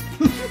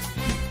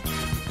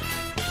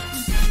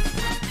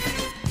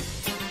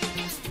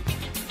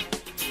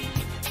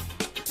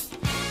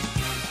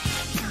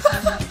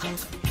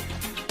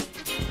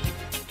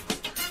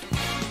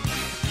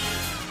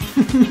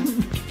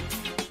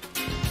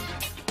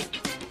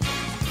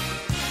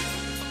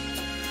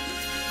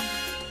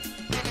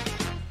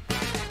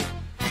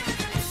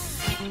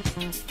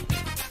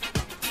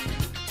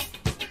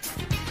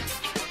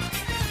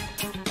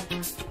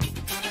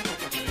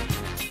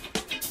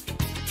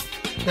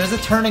 There's a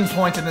turning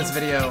point in this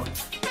video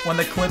when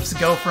the clips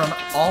go from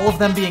all of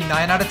them being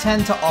 9 out of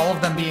 10 to all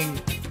of them being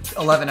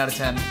 11 out of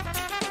 10.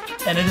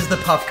 And it is the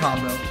puff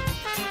combo.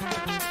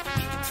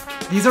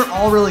 These are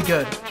all really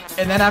good.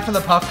 And then after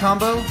the puff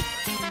combo,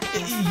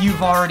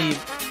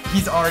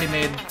 he's already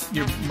made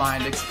your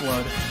mind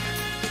explode.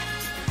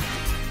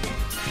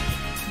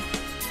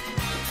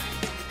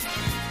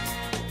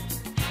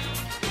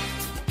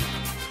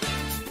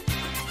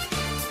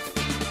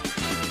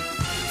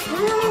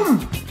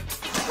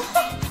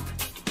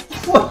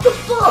 What the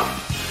fuck?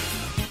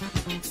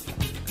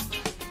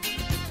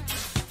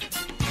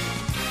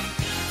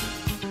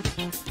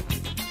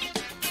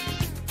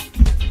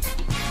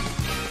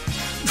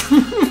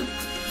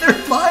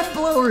 They're mind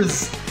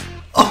blowers.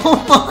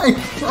 Oh my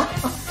god.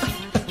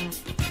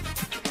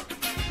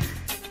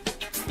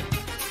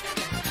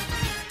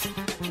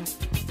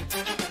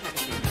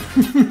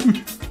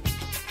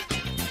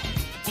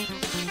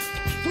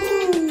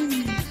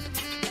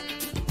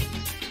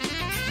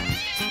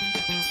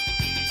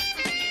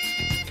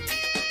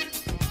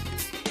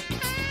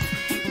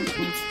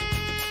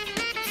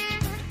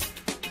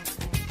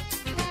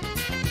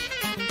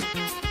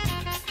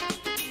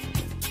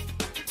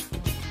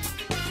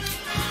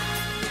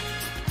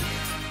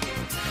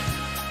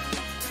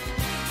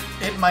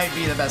 It might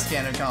be the best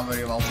standard combo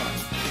of all time.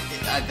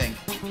 I think.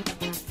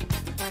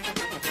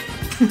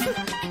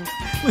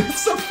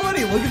 It's so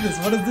funny. Look at this.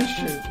 What is this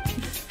shit?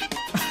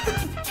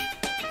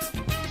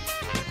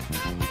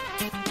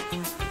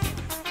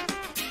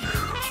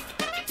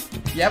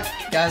 Yep,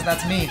 guys,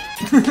 that's me.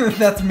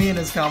 That's me in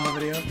his combo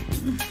video.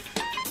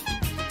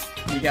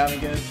 You got me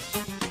good.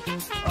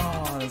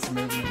 Oh, this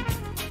movement.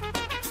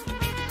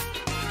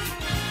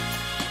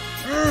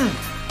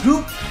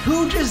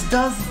 Who just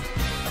does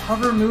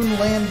hover moon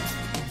land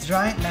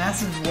giant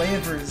massive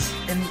waivers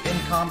in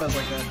combos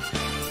like that?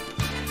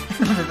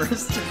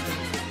 Reverse turn.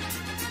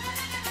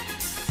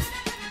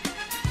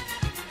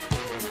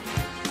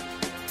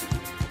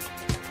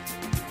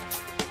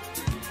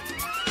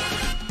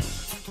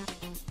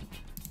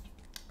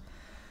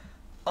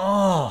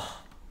 Oh,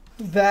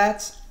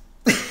 that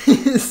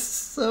is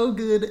so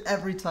good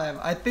every time.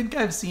 I think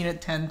I've seen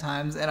it 10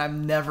 times and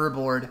I'm never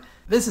bored.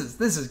 This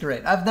is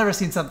great. I've never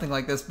seen something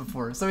like this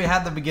before. So we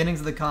had the beginnings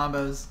of the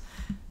combos,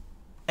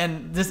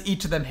 and just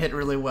each of them hit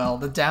really well.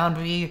 The down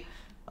B,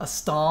 a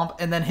stomp,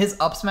 and then his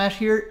up smash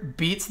here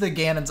beats the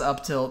Ganon's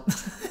up tilt,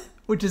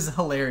 which is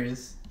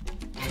hilarious.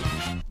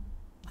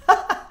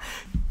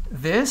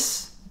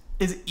 This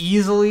is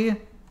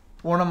easily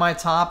one of my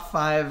top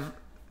 5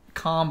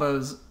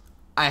 combos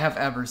I have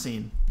ever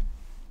seen.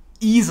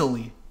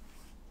 Easily.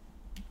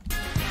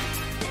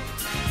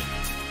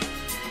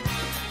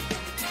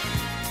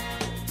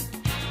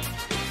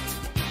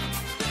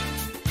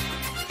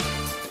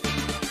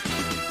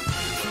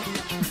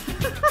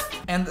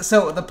 And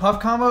so the puff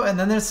combo, and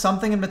then there's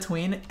something in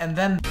between, and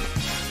then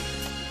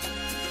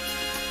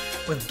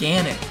with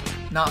Ganon,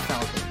 not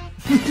Falcon.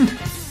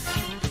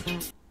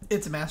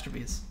 It's a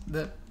masterpiece.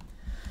 The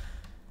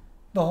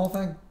whole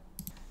thing.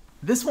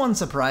 This one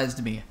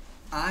surprised me.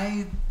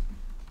 I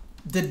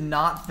did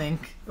not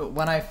think,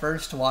 when I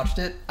first watched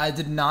it, I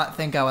did not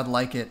think I would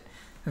like it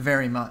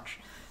very much.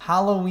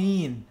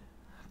 Haloween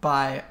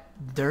by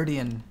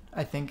Derdian,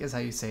 I think is how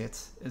you say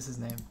it, is his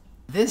name.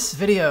 This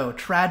video,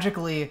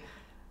 tragically,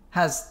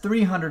 has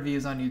 300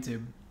 views on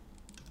YouTube.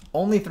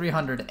 Only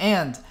 300,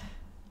 and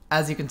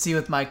as you can see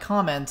with my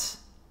comment,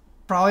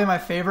 probably my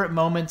favorite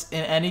moment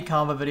in any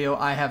combo video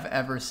I have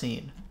ever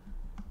seen.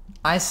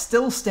 I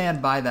still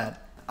stand by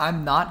that.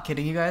 I'm not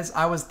kidding you guys.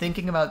 I was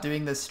thinking about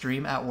doing this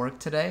stream at work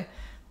today.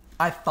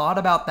 I thought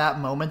about that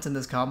moment in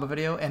this combo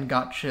video and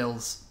got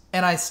chills.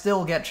 And I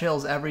still get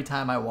chills every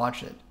time I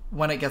watch it,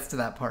 when it gets to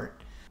that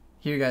part.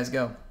 Here you guys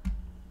go.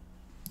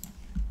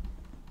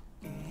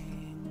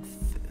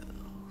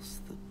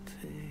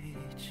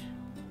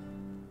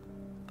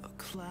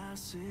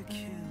 Classic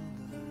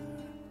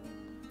killer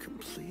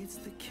completes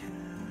the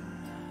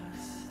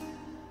cast.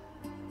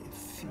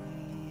 If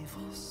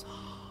evil's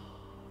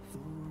the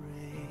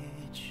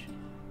rage,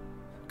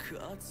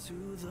 cut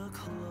to the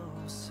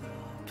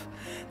close-up,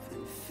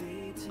 then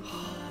fade to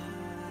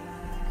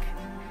black.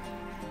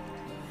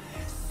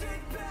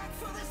 Sit back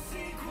for the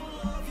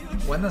sequel of your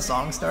When the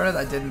song started,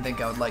 I didn't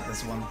think I would like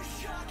this one.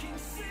 shocking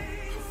scenes.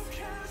 Who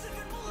cares if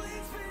it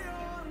bleeds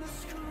beyond the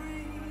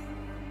screen?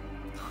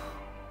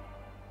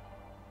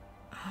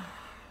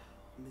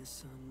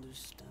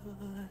 Misunderstood.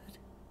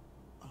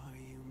 Are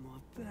you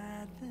more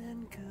bad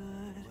than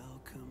good?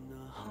 Welcome to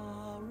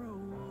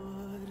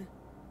Horrorwood,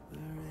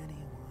 where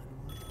anyone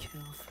would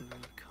kill for a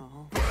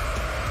call.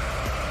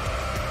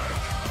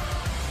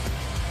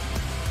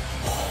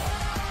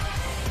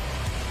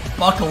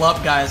 Buckle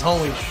up, guys.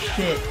 Holy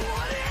shit.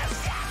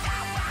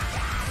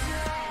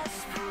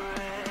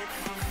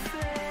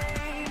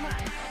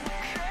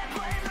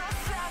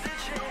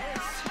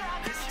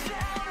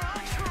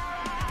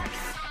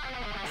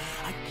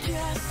 I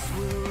guess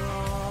we're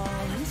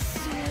all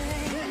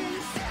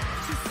insane.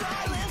 To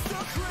silence the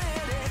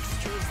critics,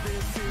 'cause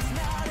this is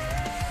not it.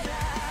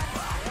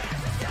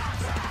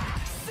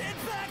 Sit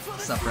back for the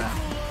What's up, Rap?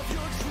 sequel of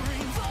your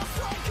dreams.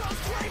 Also, 'cause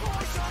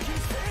Playboy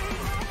shocking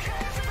scenes. Who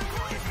cares if it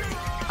bleeds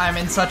beyond I'm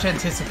in such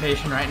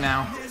anticipation right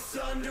now.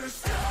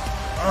 misunderstood?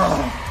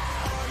 Ugh.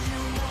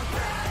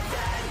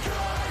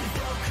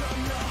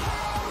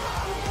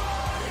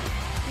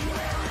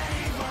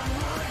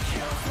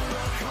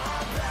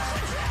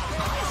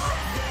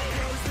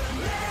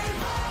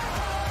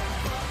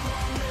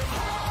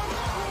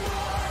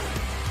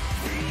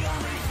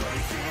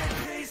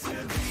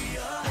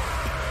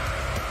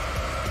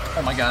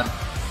 Oh my god.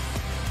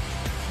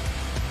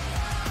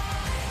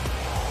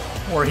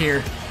 We're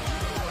here.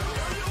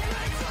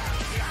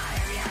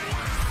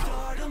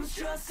 Stardom's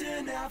just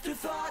an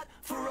afterthought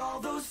for all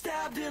those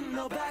stabbed in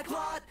the back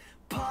lot,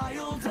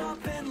 piled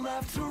up and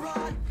left to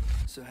rot.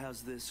 So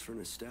how's this for an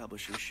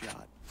establishing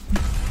shot?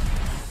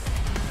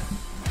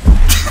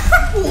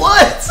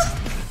 What?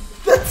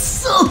 That's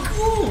so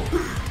cool!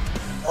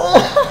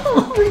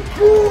 Oh my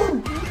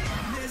god!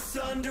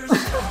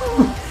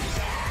 Misunderstood.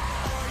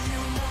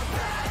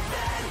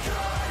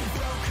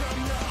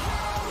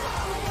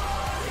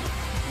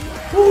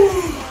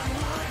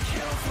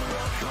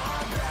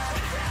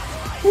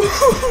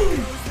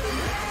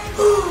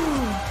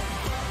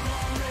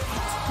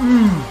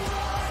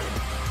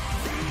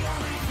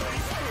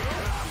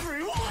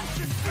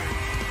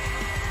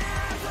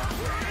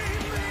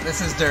 This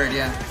is dirt,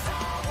 yeah.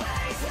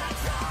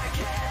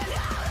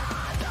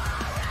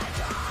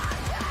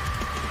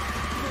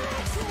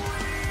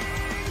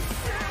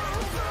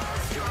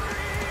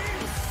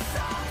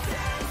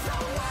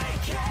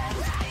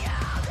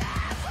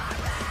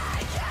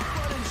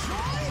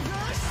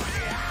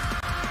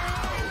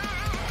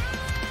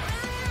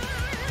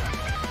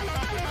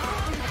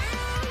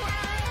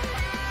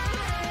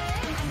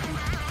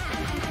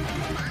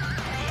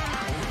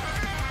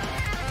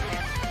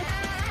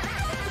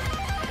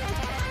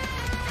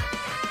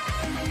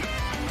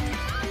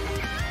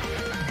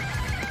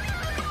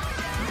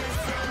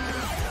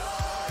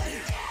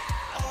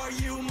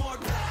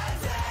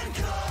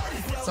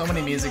 So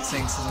many music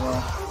syncs as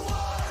well.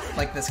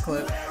 Like this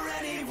clip.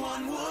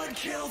 Anyone would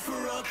kill for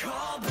a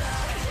callback.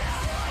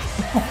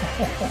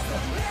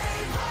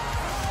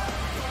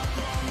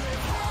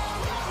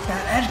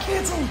 That edge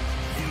cancel!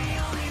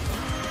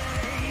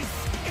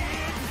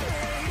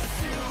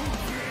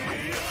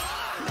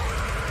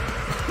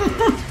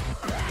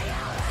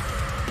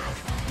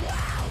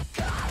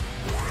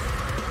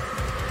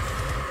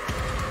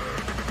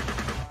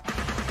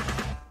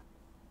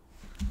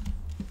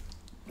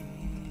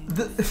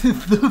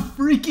 The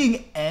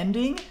freaking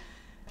ending,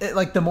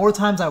 like the more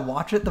times I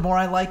watch it, the more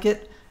I like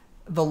it.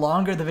 The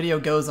longer the video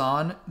goes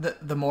on,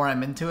 the more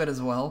I'm into it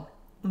as well.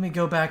 Let me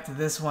go back to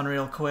this one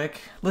real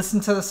quick. Listen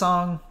to the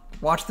song,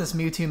 watch this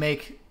Mewtwo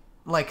make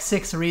like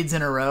 6 reads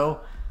in a row,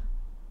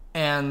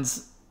 and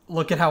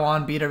look at how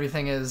on beat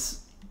everything is.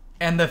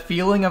 And the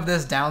feeling of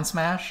this down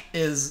smash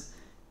is...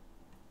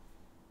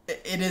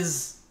 It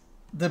is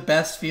the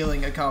best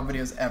feeling a comp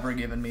video's ever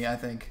given me, I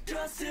think.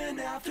 Just an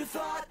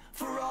afterthought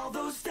for all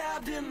those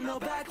stabbed in the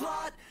back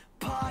lot,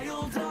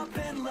 piled up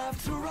and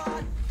left to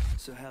rot.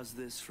 So how's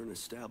this for an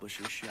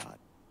establishing shot?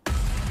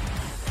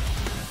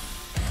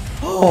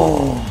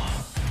 Oh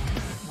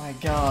my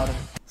god.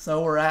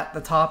 So we're at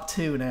the top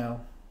 2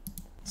 now.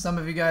 Some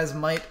of you guys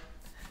might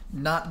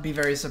not be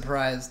very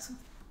surprised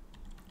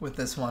with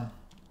this one.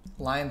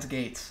 Lion's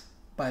Gate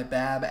by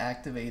Bab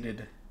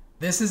Activated.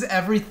 This is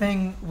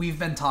everything we've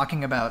been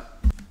talking about.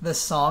 The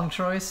song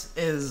choice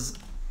is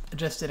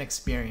just an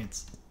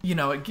experience. You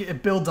know,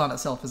 it builds on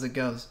itself as it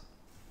goes.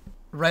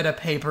 Write a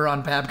paper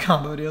on Bab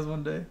combo videos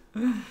one day.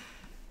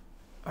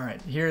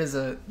 Alright, here's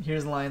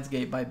Lion's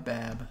Gate by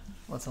Bab.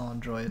 Let's all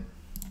enjoy it.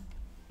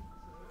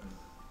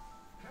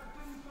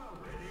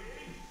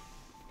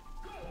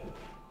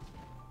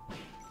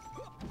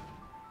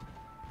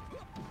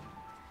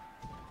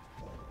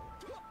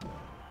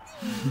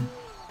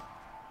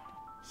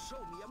 Show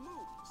me your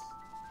moves.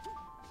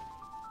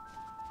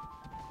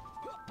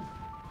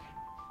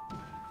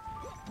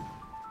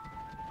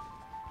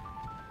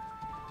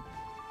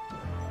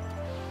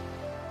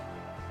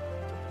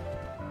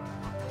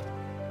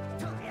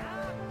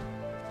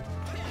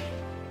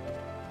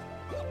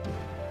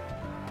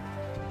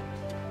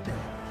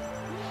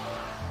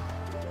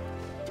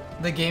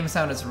 The game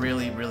sound is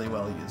really, really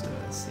well used in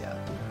this, yeah.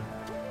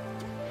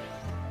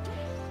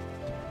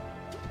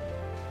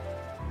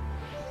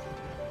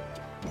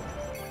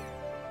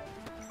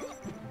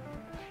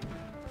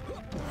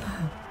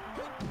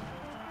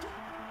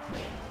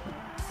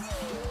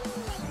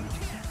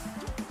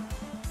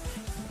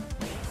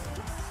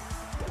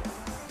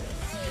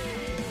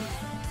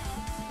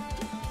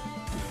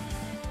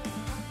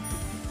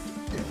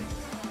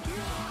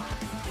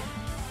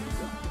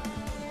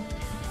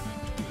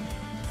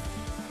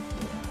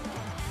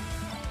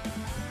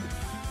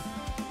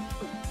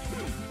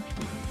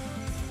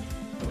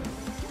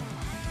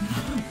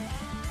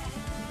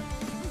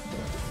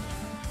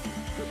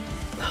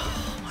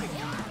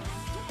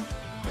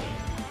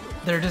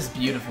 They're just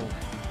beautiful.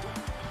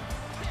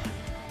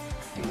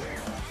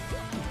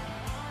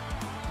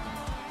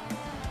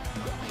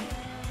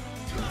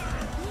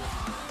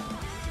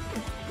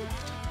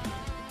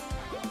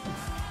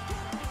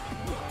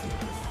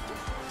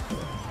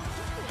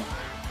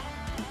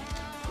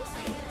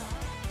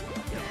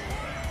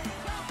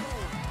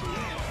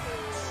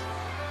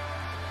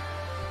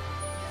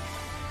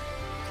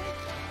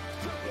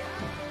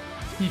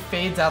 He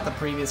fades out the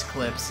previous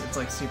clips. It's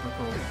like super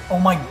cool. Oh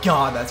my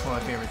god, that's one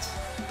of my favorites.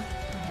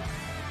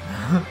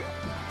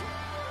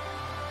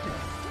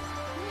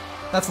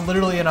 That's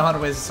literally in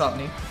 100 Ways to Stop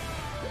Me.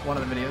 One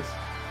of the videos.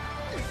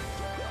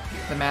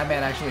 The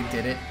Madman actually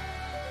did it.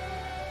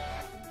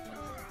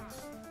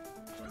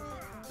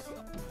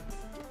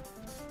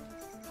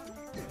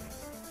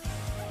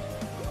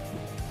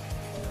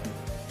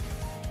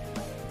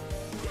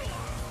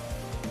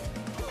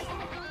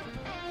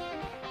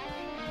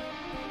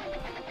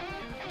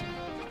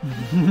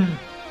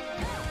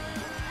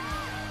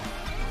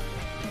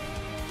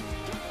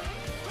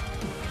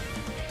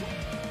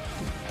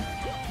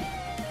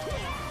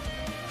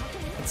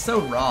 It's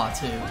so raw,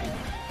 too.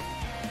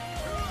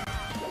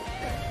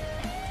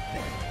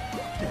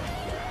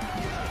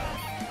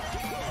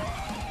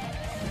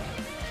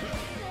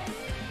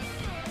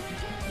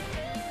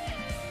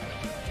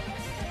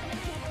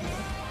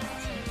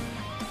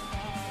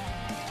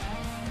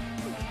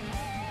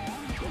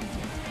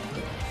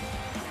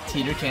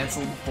 Teeter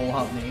canceled, full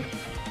hop knee.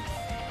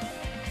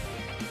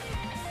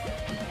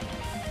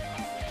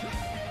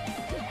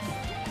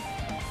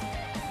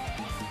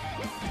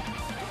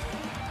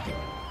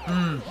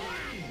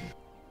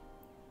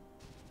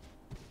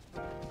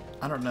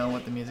 I don't know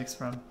what the music's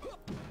from.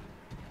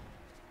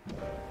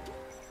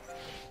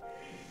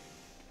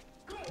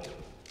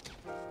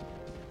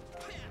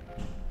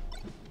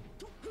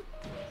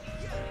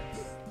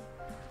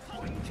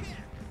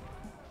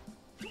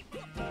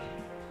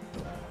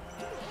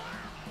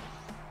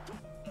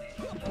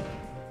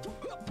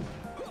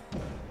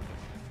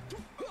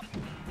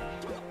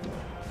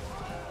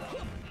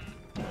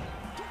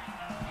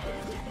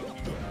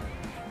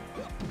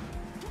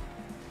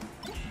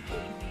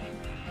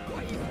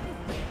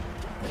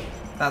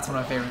 That's one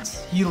of my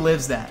favorites. He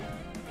lives that.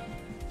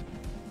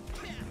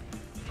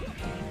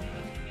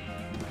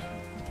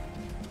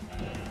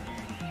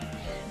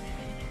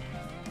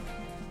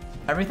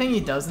 Everything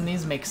he does in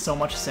these makes so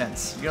much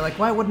sense. You're like,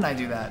 why wouldn't I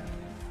do that?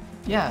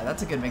 Yeah,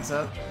 that's a good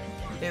mix-up.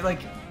 It,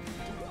 like,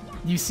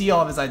 you see all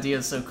of his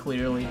ideas so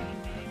clearly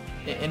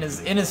in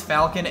his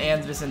Falcon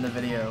and just in the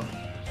video.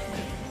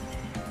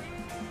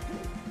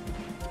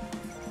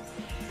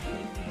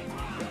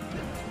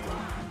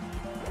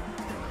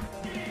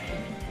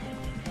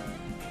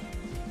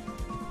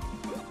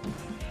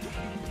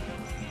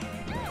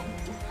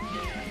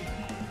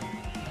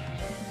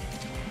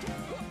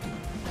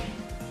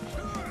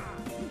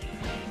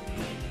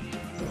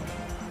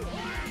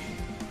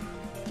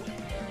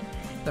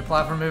 The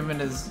platform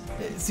movement is...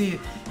 See,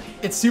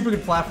 it's super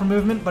good platform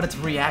movement, but it's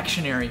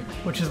reactionary,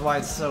 which is why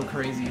it's so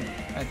crazy,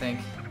 I think.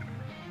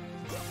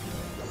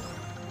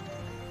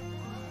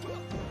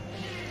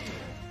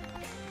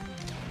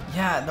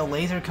 Yeah, the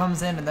laser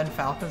comes in and then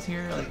Falco's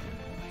here. Like,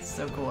 it's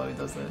so cool how he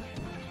does that.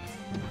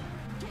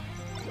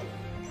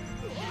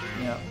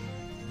 Yeah.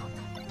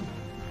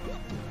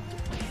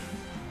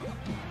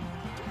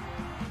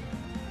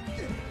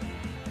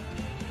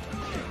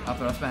 Up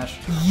throw smash.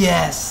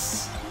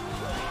 Yes!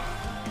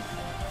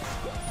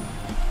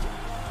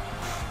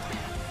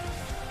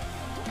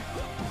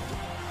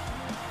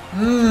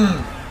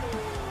 Mmm!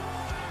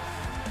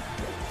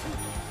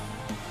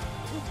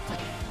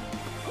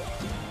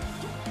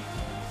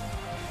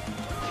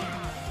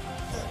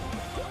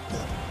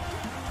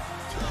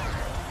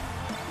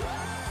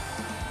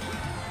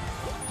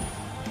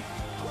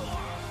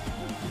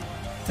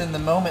 It's in the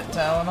moment,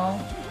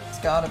 Tylenol. It's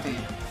gotta be.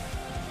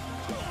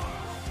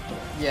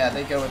 Yeah,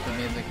 they go with the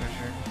music for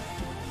sure.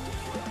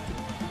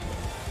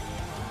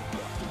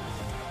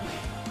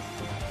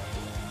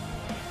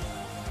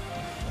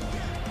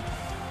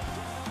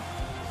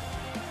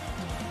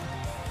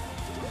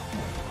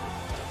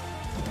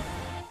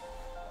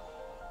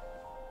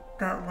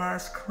 That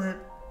last clip.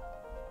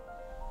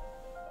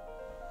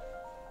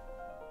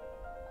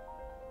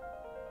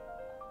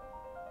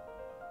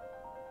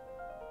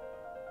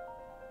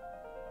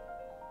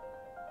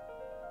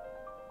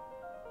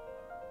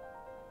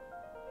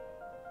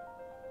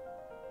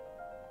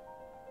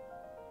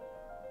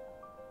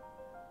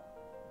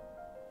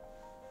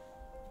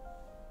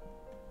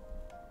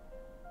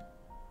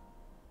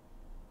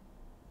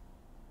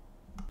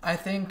 I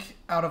think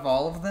out of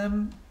all of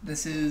them,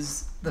 this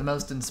is the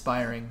most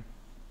inspiring.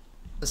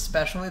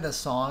 Especially the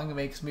song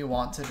makes me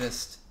want to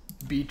just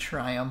be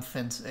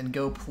triumphant and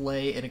go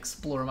play and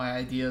explore my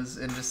ideas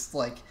and just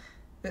like...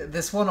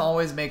 This one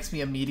always makes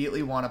me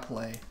immediately want to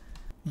play.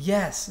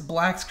 Yes,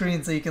 black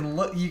screen so you can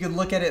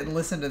look at it and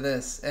listen to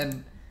this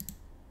and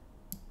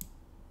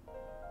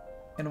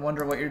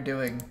wonder what you're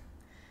doing,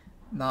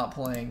 not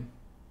playing.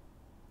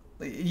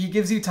 He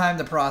gives you time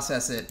to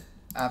process it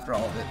after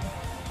all of it.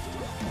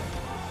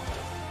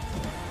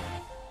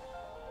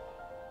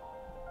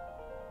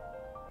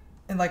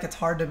 And like it's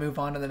hard to move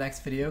on to the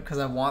next video because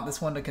I want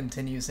this one to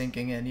continue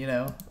sinking in, you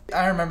know?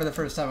 I remember the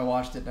first time I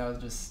watched it and I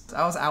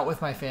was out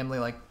with my family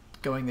like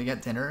going to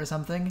get dinner or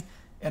something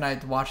and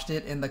I watched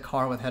it in the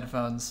car with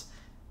headphones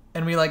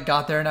and we like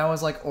got there and I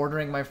was like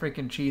ordering my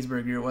freaking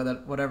cheeseburger or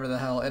whatever the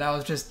hell and I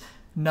was just,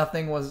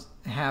 nothing was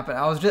happening.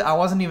 I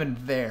wasn't even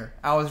there.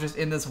 I was just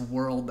in this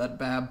world that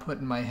Bab put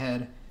in my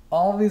head.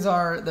 All of these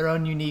are their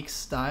own unique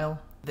style.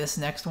 This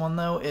next one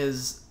though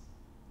is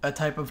a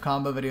type of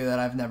combo video that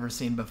I've never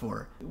seen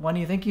before. When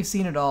you think you've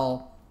seen it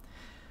all,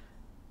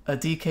 a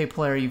DK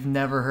player you've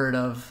never heard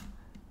of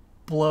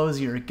blows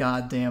your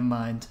goddamn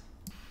mind.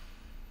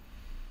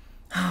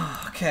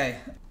 Okay,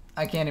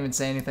 I can't even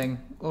say anything.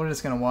 We're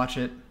just gonna watch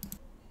it.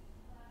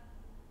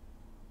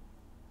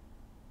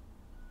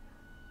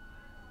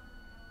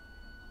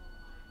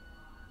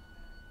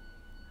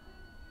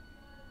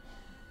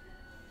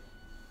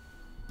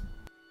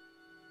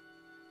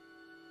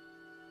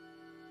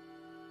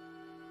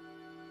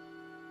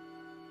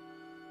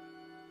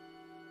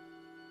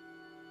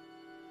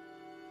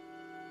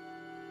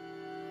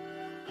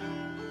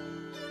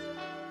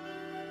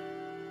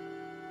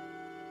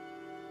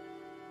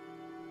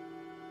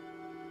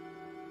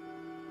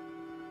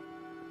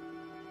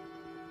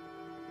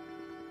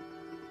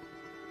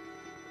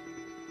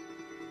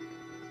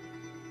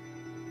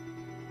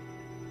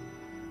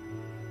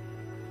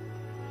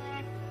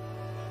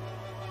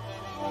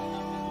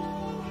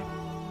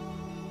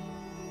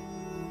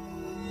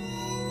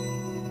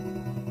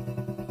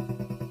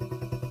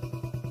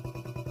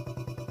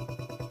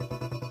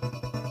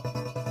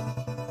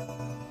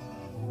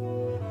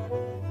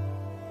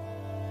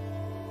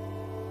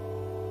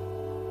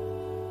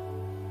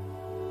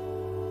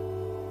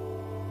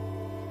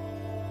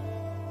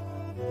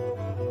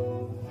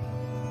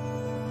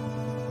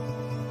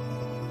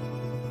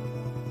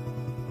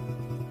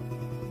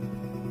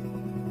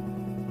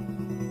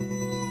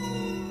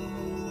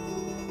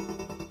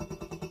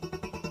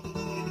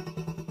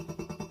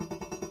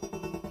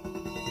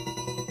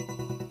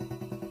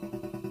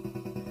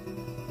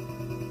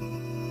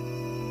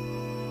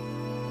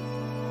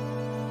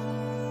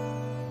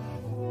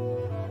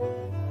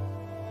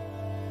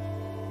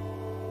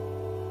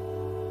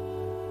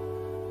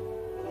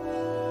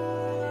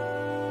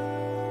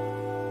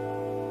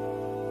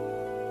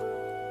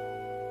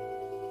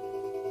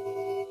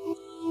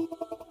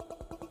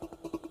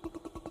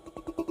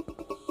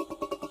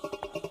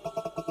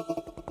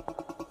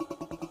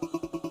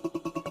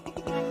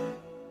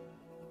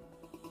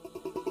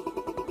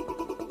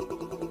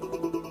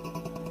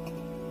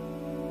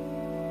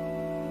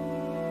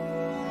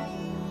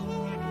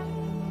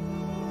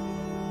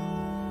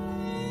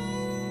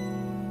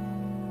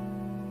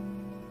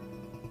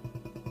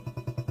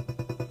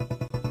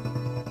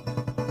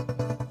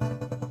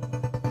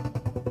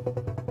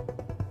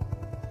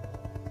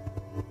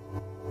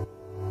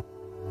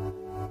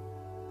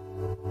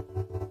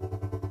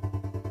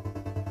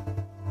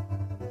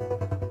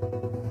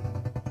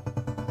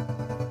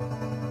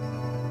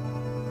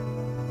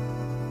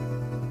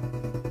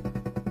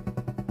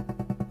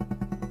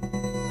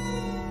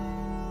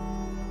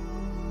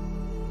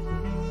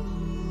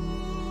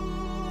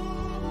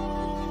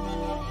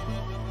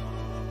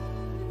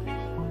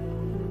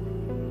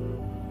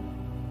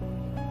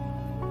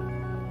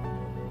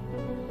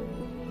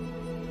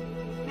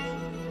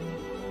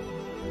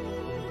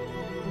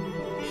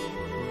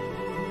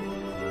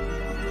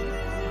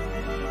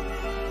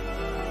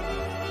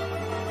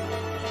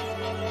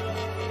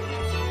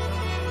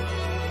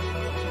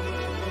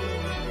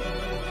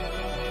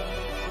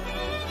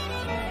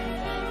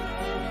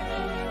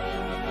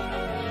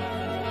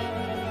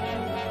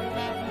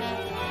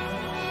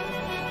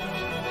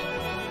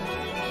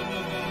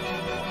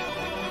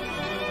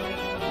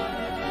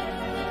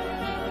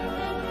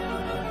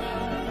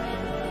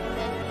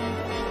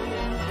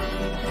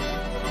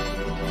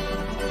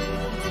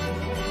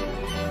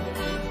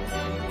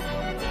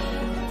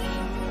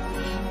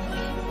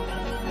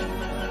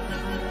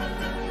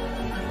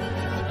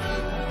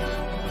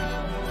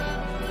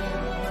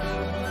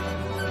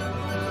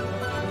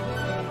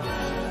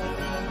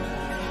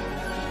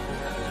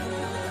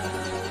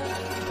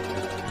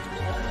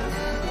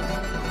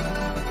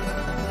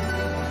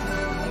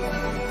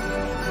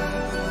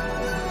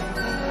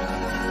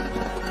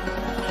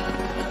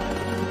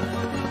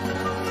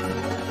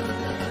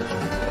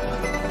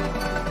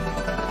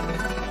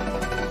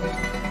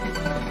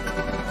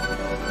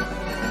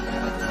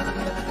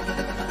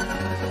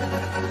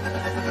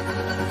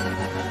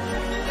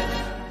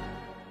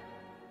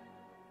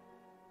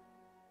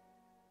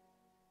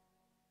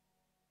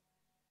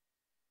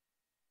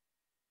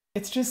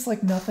 It's just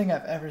like nothing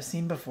I've ever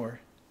seen before.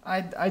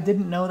 I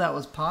didn't know that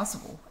was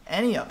possible.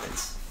 Any of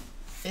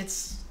it.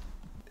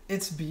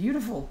 It's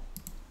beautiful.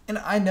 And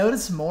I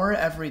notice more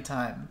every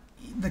time.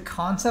 The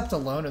concept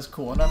alone is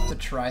cool enough to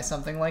try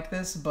something like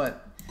this,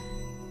 but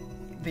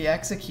the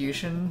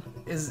execution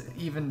is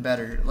even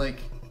better. Like,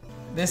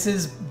 this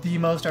is the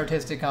most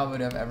artistic combo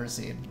I've ever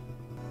seen.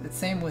 It's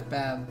same with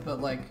Bab,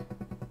 but like,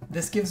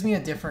 this gives me a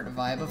different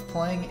vibe of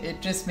playing.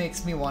 It just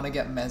makes me want to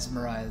get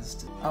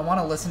mesmerized. I want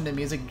to listen to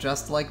music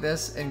just like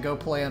this and go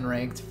play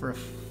unranked for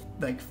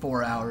like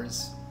 4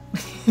 hours.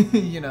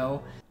 You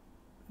know?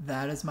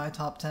 That is my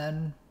top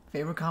 10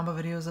 favorite combo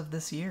videos of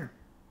this year.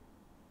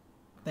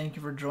 Thank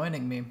you for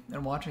joining me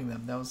and watching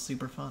them. That was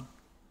super fun.